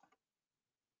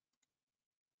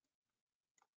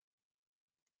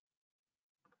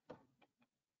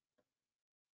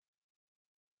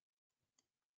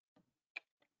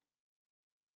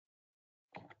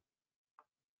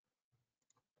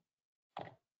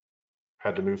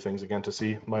 Had to move things again to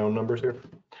see my own numbers here.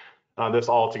 This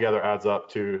all together adds up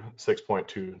to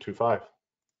 6.225.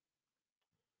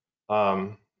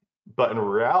 But in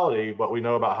reality, what we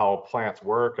know about how plants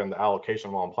work and the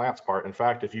allocation on plants part, in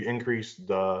fact, if you increase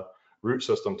the root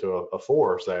system to a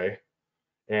 4, say,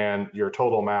 and your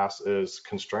total mass is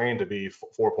constrained to be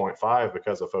 4.5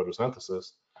 because of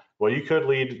photosynthesis, well, you could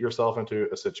lead yourself into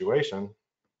a situation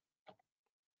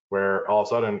where all of a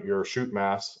sudden your shoot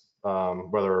mass,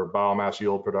 whether biomass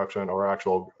yield production or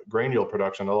actual grain yield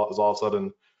production, is all of a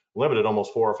sudden limited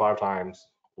almost 4 or 5 times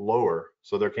lower.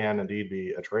 So there can indeed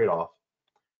be a trade-off.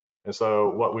 And so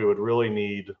what we would really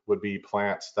need would be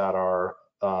plants that are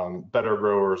better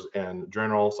growers in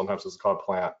general. Sometimes it's called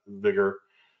plant vigor,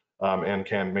 and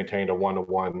can maintain a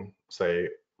 1-to-1, say,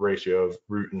 ratio of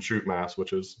root and shoot mass,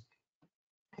 which is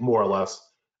more or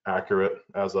less accurate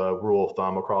as a rule of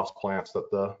thumb across plants,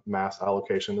 that the mass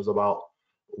allocation is about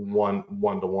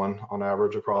 1-to-1 on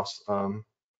average across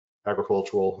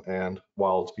agricultural and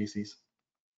wild species.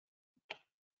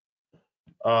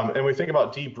 And we think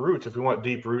about deep roots. If we want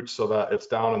deep roots so that it's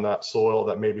down in that soil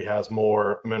that maybe has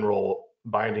more mineral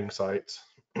binding sites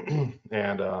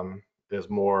and is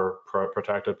more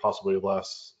protected, possibly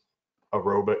less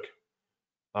aerobic,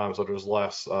 so there's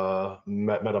less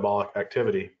metabolic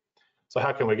activity. So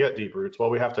how can we get deep roots? Well,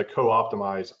 we have to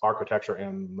co-optimize architecture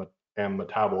and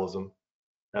metabolism.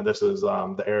 And this is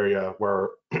the area where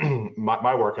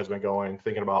my work has been going,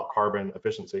 thinking about carbon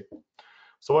efficiency.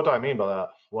 So what do I mean by that?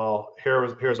 Well,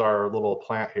 here's our little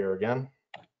plant here again.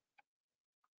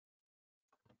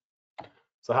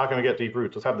 So how can we get deep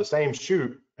roots? Let's have the same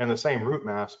shoot and the same root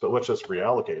mass, but let's just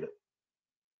reallocate it.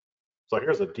 So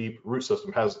here's a deep root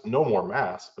system, has no more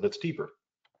mass, but it's deeper.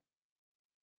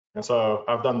 And so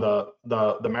I've done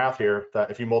the math here,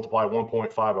 that if you multiply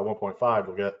 1.5 by 1.5,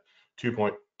 you'll get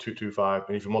 2.225.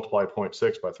 And if you multiply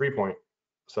 0.6 by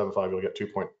 3.75, you'll get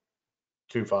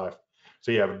 2.25.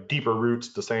 So you have deeper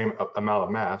roots, the same amount of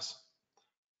mass.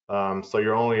 So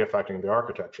you're only affecting the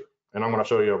architecture. And I'm going to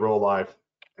show you a real life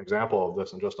example of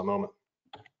this in just a moment.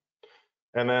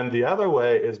 And then the other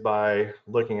way is by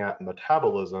looking at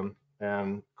metabolism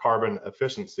and carbon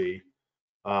efficiency,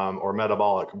 or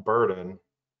metabolic burden.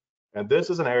 And this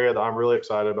is an area that I'm really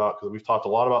excited about, because we've talked a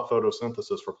lot about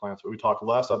photosynthesis for plants, but we talked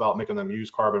less about making them use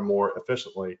carbon more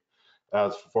efficiently,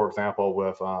 as for example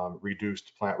with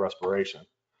reduced plant respiration.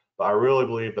 But I really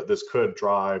believe that this could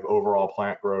drive overall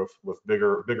plant growth with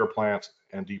bigger plants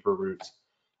and deeper roots,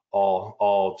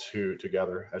 all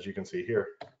together, as you can see here.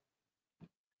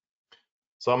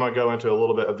 So I'm going to go into a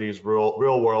little bit of these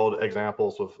real world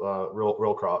examples with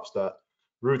real crops. That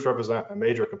roots represent a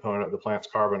major component of the plant's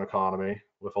carbon economy,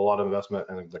 with a lot of investment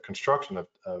in the construction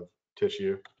of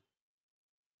tissue.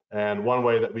 And one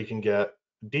way that we can get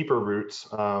deeper roots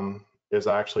is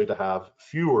actually to have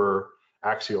fewer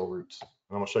axial roots.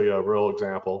 I'm going to show you a real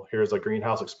example. Here's a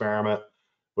greenhouse experiment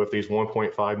with these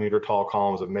 1.5 meter tall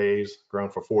columns of maize grown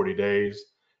for 40 days.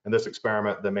 In this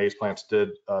experiment, the maize plants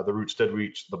the roots did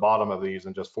reach the bottom of these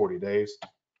in just 40 days.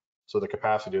 So the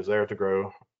capacity is there to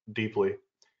grow deeply.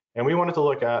 And we wanted to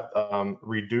look at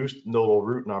reduced nodal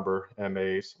root number in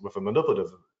maize with a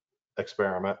manipulative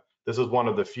experiment. This is one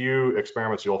of the few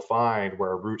experiments you'll find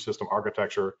where root system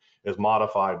architecture is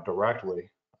modified directly.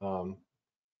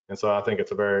 And so I think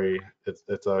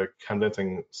it's a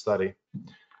convincing study.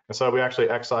 And so we actually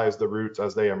excise the roots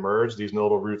as they emerge. These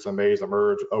nodal roots in maize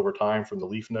emerge over time from the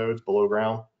leaf nodes below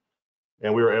ground.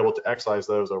 And we were able to excise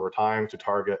those over time to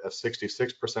target a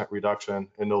 66% reduction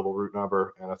in nodal root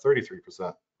number and a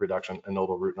 33% reduction in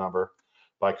nodal root number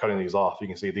by cutting these off. You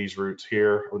can see these roots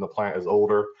here, when the plant is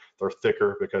older, they're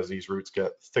thicker because these roots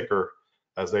get thicker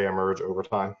as they emerge over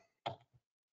time.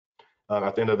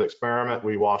 At the end of the experiment,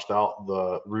 we washed out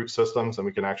the root systems, and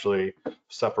we can actually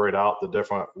separate out the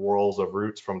different whorls of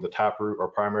roots from the taproot or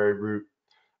primary root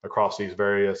across these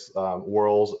various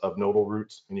whorls of nodal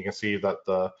roots. And you can see that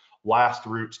the last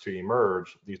roots to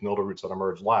emerge, these nodal roots that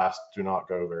emerge last, do not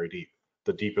go very deep.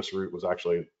 The deepest root was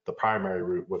actually the primary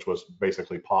root, which was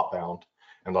basically pot bound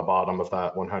in the bottom of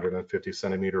that 150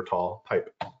 centimeter tall pipe.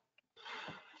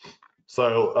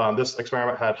 So this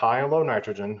experiment had high and low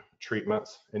nitrogen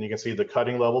treatments, and you can see the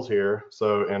cutting levels here.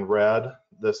 So in red,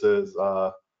 this is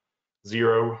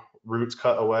 0 roots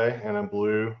cut away, and in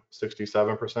blue,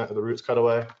 67% of the roots cut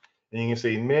away. And you can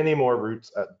see many more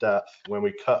roots at depth when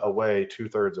we cut away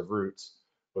 2/3 of roots,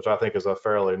 which I think is a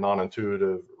fairly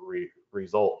non-intuitive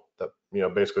result that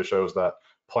basically shows that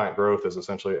plant growth is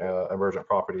essentially an emergent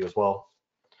property as well.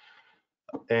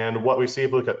 And what we see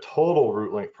if we look at total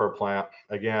root length per plant,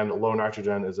 again, low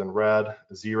nitrogen is in red,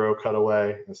 0 cut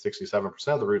away, and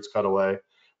 67% of the roots cut away.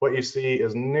 What you see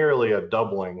is nearly a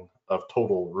doubling of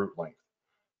total root length.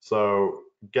 So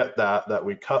get that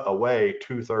we cut away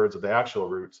 2/3 of the actual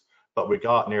roots, but we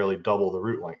got nearly double the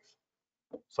root length.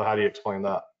 So how do you explain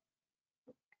that?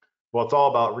 Well, it's all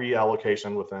about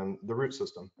reallocation within the root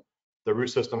system. The root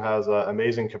system has an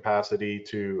amazing capacity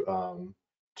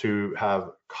to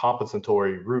have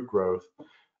compensatory root growth.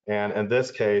 And in this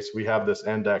case, we have this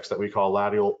index that we call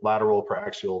lateral per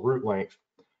axial root length,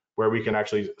 where we can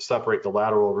actually separate the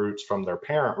lateral roots from their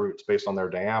parent roots based on their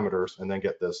diameters and then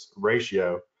get this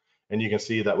ratio. And you can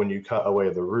see that when you cut away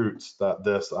the roots, that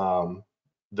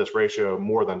this ratio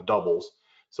more than doubles.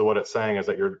 So what it's saying is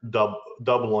that you're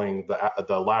doubling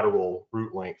the lateral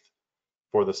root length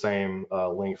for the same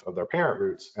length of their parent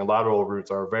roots. And lateral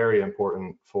roots are very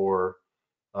important for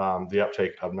the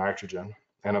uptake of nitrogen.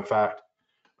 And in fact,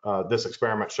 this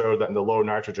experiment showed that in the low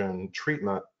nitrogen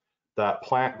treatment, that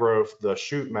plant growth, the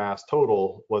shoot mass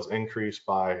total, was increased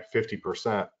by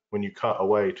 50% when you cut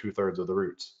away 2/3 of the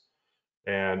roots.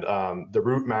 And the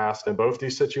root mass in both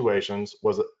these situations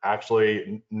was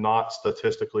actually not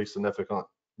statistically significant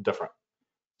different.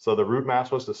 So the root mass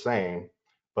was the same,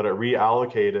 but it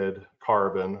reallocated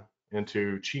carbon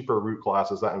into cheaper root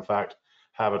classes that in fact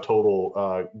have a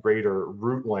total greater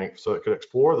root length, so it could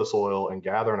explore the soil and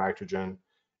gather nitrogen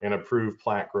and improve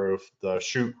plant growth, the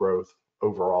shoot growth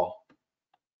overall.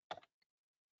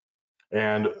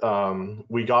 And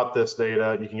we got this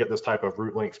data. You can get this type of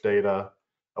root length data.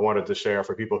 I wanted to share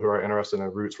for people who are interested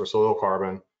in roots for soil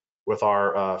carbon with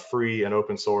our free and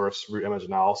open source root image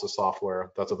analysis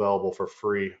software that's available for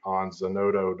free on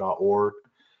zenodo.org.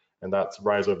 And that's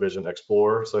Rhizovision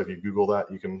Explorer. So if you Google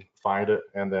that, you can find it,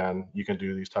 and then you can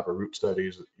do these type of root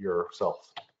studies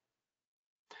yourself.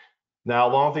 Now,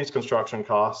 along with these construction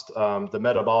costs, the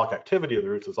metabolic activity of the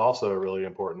roots is also really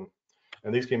important.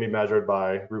 And these can be measured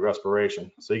by root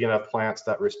respiration. So you can have plants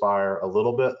that respire a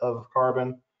little bit of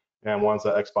carbon and ones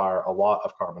that expire a lot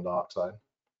of carbon dioxide.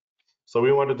 So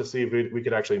we wanted to see if we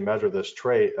could actually measure this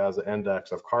trait as an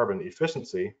index of carbon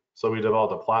efficiency. So we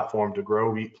developed a platform to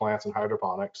grow wheat plants in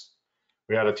hydroponics.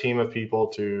 We had a team of people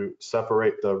to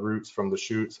separate the roots from the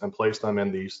shoots and place them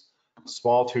in these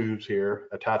small tubes here,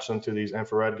 attach them to these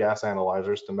infrared gas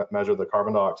analyzers to measure the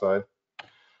carbon dioxide.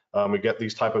 We get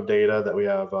these type of data that we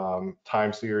have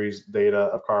time series data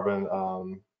of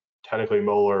carbon, technically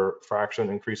molar fraction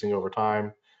increasing over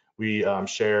time. We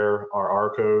share our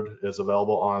R code is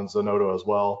available on Zenodo as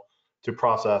well to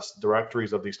process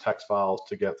directories of these text files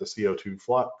to get the CO2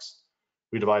 flux.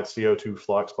 We divide CO2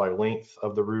 flux by length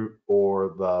of the root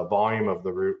or the volume of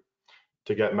the root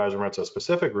to get measurements of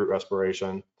specific root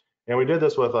respiration. And we did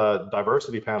this with a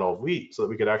diversity panel of wheat so that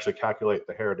we could actually calculate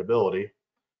the heritability.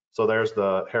 So there's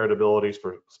the heritabilities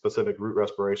for specific root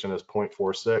respiration is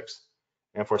 0.46,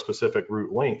 and for specific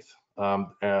root length,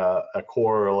 a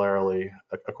corollary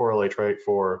trait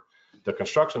for the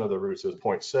construction of the roots is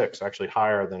 0.6, actually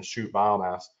higher than shoot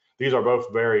biomass. These are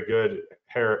both very good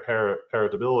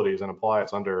heritabilities and apply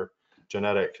it's under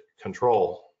genetic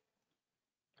control.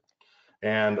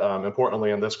 And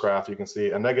importantly, in this graph, you can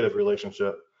see a negative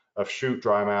relationship of shoot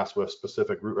dry mass with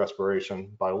specific root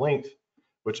respiration by length,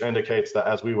 which indicates that,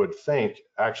 as we would think,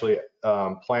 actually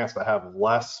plants that have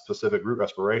less specific root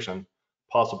respiration,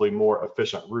 possibly more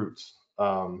efficient roots,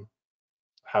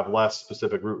 have less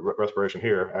specific root respiration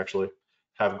here, actually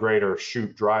have greater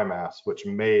shoot dry mass, which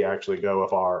may actually go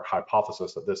with our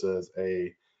hypothesis that this is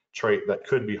a trait that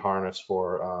could be harnessed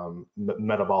for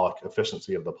metabolic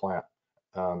efficiency of the plant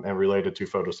and related to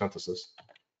photosynthesis.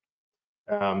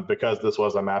 Because this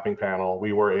was a mapping panel,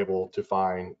 we were able to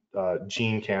find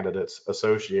gene candidates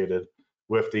associated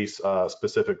with these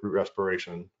specific root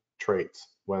respiration traits.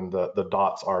 When the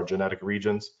dots are genetic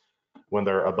regions, when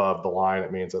they're above the line,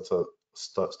 it means it's a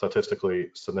statistically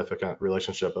significant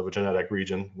relationship of a genetic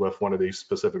region with one of these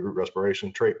specific root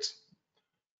respiration traits.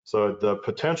 So the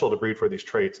potential to breed for these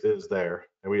traits is there.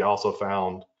 And we also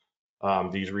found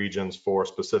these regions for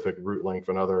specific root length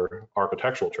and other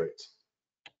architectural traits.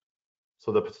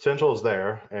 So the potential is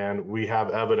there, and we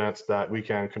have evidence that we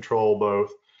can control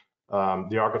both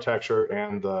the architecture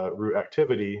and the root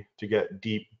activity to get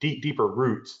deeper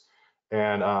roots.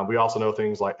 And we also know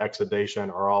things like exudation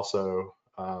are also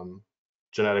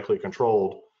genetically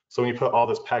controlled. So when you put all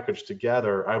this package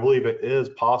together, I believe it is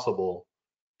possible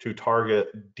to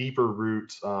target deeper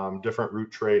roots, different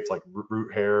root traits like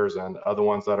root hairs and other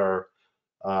ones that are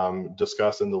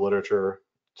discussed in the literature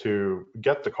to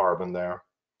get the carbon there.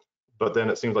 But then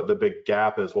it seems like the big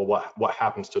gap is, well, what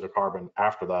happens to the carbon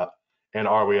after that? And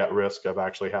are we at risk of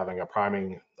actually having a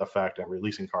priming effect and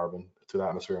releasing carbon to the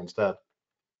atmosphere instead?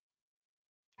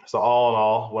 So all in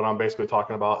all, what I'm basically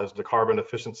talking about is the carbon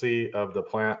efficiency of the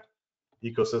plant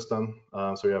ecosystem.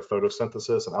 So we have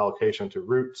photosynthesis and allocation to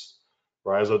roots,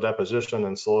 rhizodeposition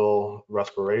and soil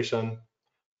respiration.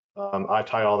 I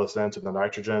tie all this into the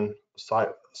nitrogen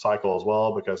cycle as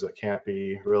well because it can't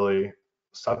be really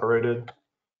separated.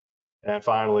 And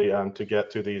finally, to get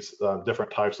to these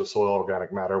different types of soil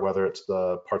organic matter, whether it's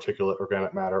the particulate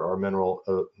organic matter or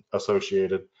mineral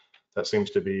associated, that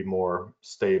seems to be more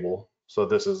stable. So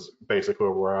this is basically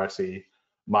where I see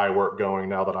my work going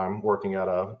now that I'm working at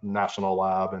a national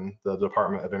lab, and the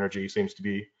Department of Energy seems to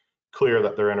be clear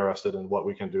that they're interested in what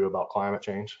we can do about climate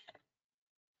change.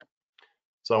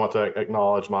 So I want to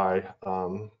acknowledge my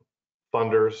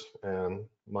funders and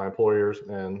my employers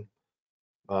and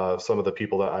some of the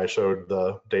people that I showed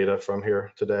the data from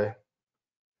here today.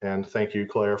 And thank you,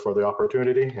 Claire, for the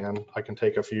opportunity. And I can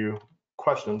take a few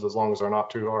questions as long as they're not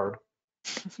too hard.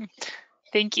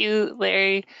 Thank you,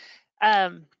 Larry.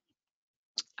 I'm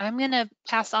going to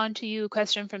pass on to you a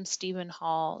question from Stephen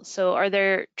Hall. So are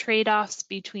there trade-offs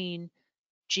between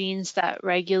genes that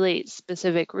regulate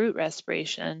specific root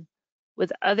respiration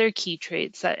with other key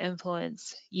traits that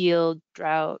influence yield,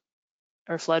 drought,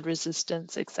 or flood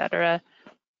resistance, et cetera?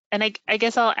 And I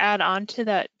guess I'll add on to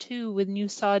that too. When you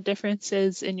saw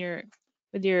differences in your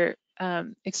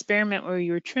experiment where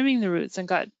you were trimming the roots and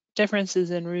got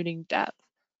differences in rooting depth,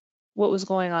 what was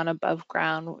going on above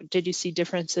ground? Did you see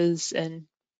differences in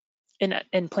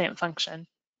plant function?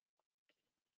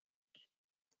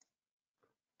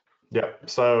 Yeah,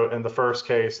 so in the first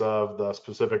case of the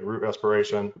specific root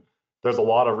respiration, there's a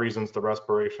lot of reasons the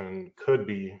respiration could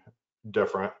be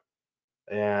different.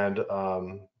 And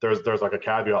there's like a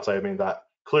caveat saying that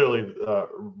clearly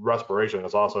respiration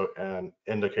is also an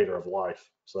indicator of life.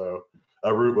 So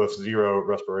a root with zero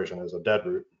respiration is a dead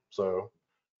root. So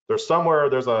there's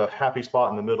a happy spot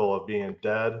in the middle of being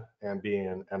dead and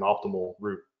being an optimal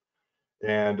root.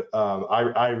 And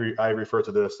I refer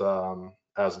to this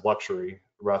as luxury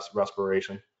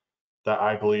respiration, that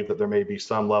I believe that there may be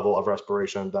some level of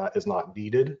respiration that is not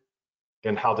needed,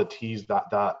 and how to tease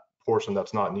that portion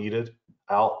that's not needed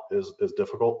out is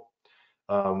difficult.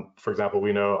 For example,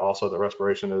 we know also that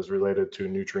respiration is related to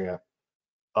nutrient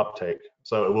uptake.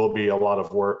 So it will be a lot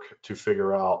of work to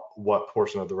figure out what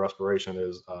portion of the respiration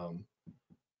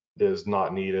is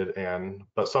not needed.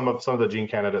 But some of the gene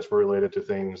candidates were related to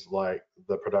things like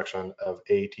the production of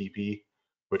ATP,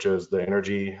 which is the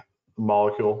energy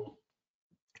molecule.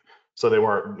 So they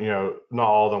weren't, not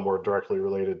all of them were directly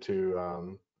related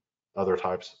to other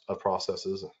types of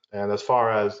processes. And as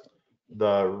far as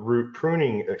the root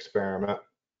pruning experiment,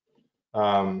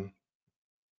 well,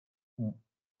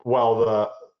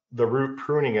 the root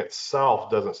pruning itself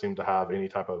doesn't seem to have any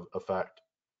type of effect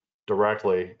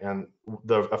directly, and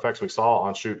the effects we saw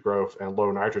on shoot growth and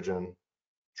low nitrogen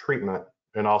treatment,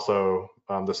 and also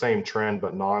the same trend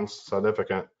but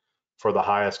non-significant for the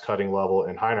highest cutting level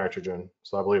in high nitrogen.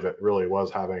 So I believe it really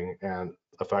was having an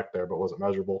effect there, but wasn't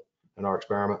measurable in our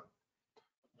experiment.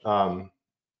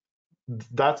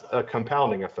 That's a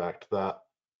compounding effect, that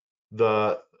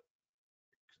the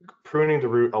pruning the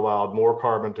root allowed more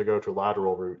carbon to go to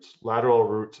lateral roots. Lateral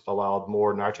roots allowed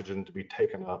more nitrogen to be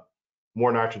taken up.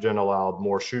 More nitrogen allowed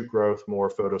more shoot growth, more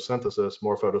photosynthesis.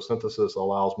 More photosynthesis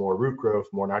allows more root growth,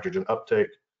 more nitrogen uptake,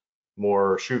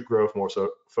 more shoot growth, more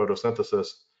photosynthesis.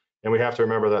 And we have to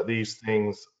remember that these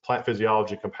things, plant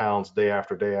physiology compounds day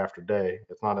after day after day.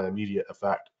 It's not an immediate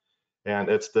effect. And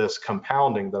it's this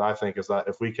compounding that I think is that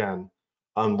if we can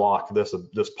unlock this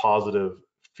positive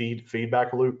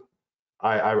feedback loop,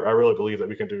 I really believe that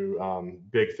we can do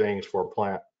big things for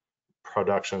plant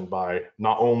production by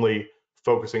not only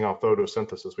focusing on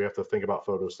photosynthesis. We have to think about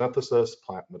photosynthesis,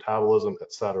 plant metabolism,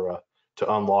 et cetera,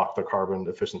 to unlock the carbon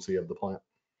efficiency of the plant.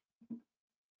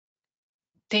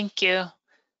 Thank you.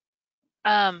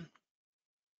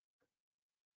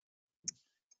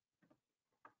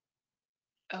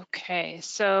 Okay,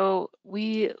 so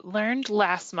we learned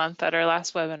last month at our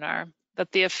last webinar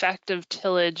that the effect of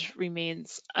tillage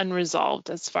remains unresolved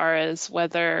as far as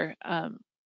whether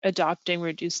adopting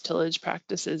reduced tillage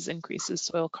practices increases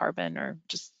soil carbon or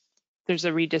just there's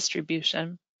a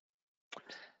redistribution.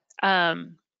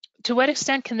 To what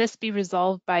extent can this be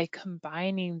resolved by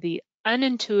combining the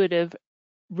unintuitive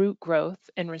root growth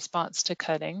in response to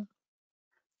cutting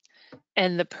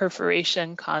and the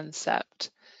perforation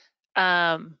concept.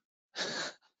 I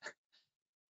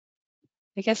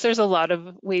guess there's a lot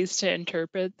of ways to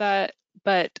interpret that,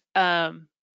 but I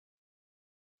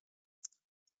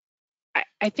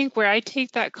think where I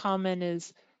take that comment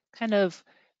is kind of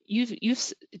you've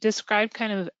described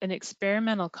kind of an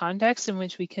experimental context in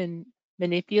which we can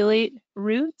manipulate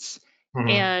roots, Mhm.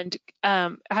 and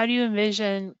how do you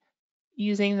envision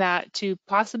using that to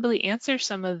possibly answer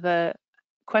some of the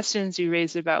questions you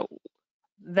raised about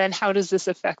then how does this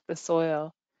affect the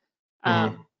soil?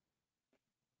 Mhm.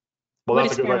 Well, What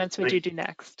that's a good way to experiments would think. you do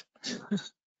next?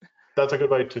 That's a good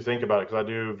way to think about it, because I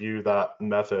do view that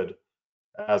method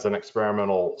as an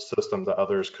experimental system that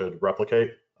others could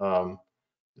replicate.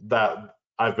 That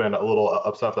I've been a little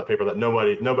upset with that paper that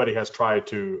nobody has tried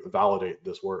to validate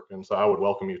this work, and so I would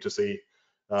welcome you to see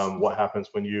what happens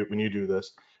when you do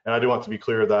this. And I do want to be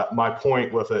clear that my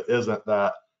point with it isn't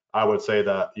that I would say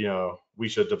that we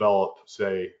should develop,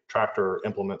 say, tractor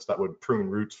implements that would prune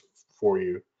roots for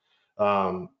you.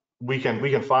 Um, we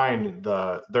can find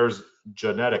there's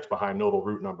genetics behind nodal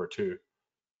root number too.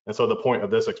 And so the point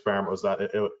of this experiment was that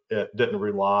it didn't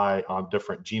rely on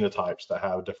different genotypes that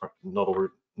have different nodal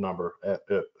root number.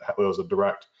 It was a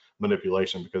direct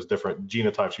manipulation, because different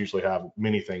genotypes usually have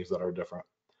many things that are different.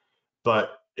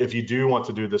 But if you do want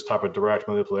to do this type of direct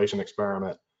manipulation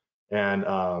experiment and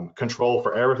control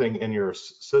for everything in your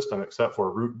system except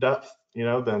for root depth,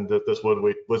 then this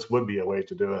would be a way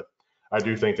to do it. I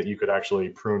do think that you could actually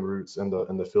prune roots in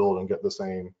the field and get the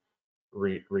same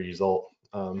result.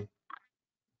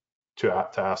 To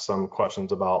ask some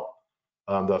questions about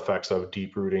the effects of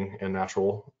deep rooting in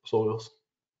natural soils.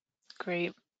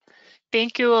 Great.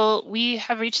 Thank you. Well, we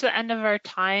have reached the end of our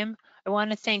time. I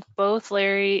want to thank both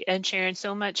Larry and Sharon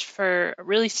so much for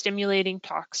really stimulating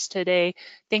talks today.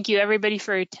 Thank you everybody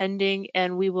for attending,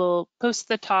 and we will post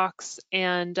the talks,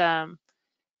 and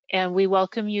we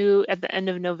welcome you at the end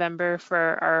of November for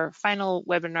our final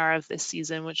webinar of this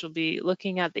season, which will be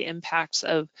looking at the impacts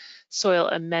of soil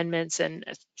amendments and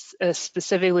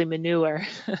specifically manure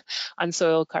on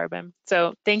soil carbon.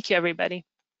 So thank you, everybody.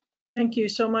 Thank you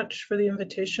so much for the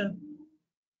invitation.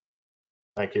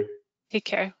 Thank you. Take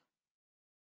care.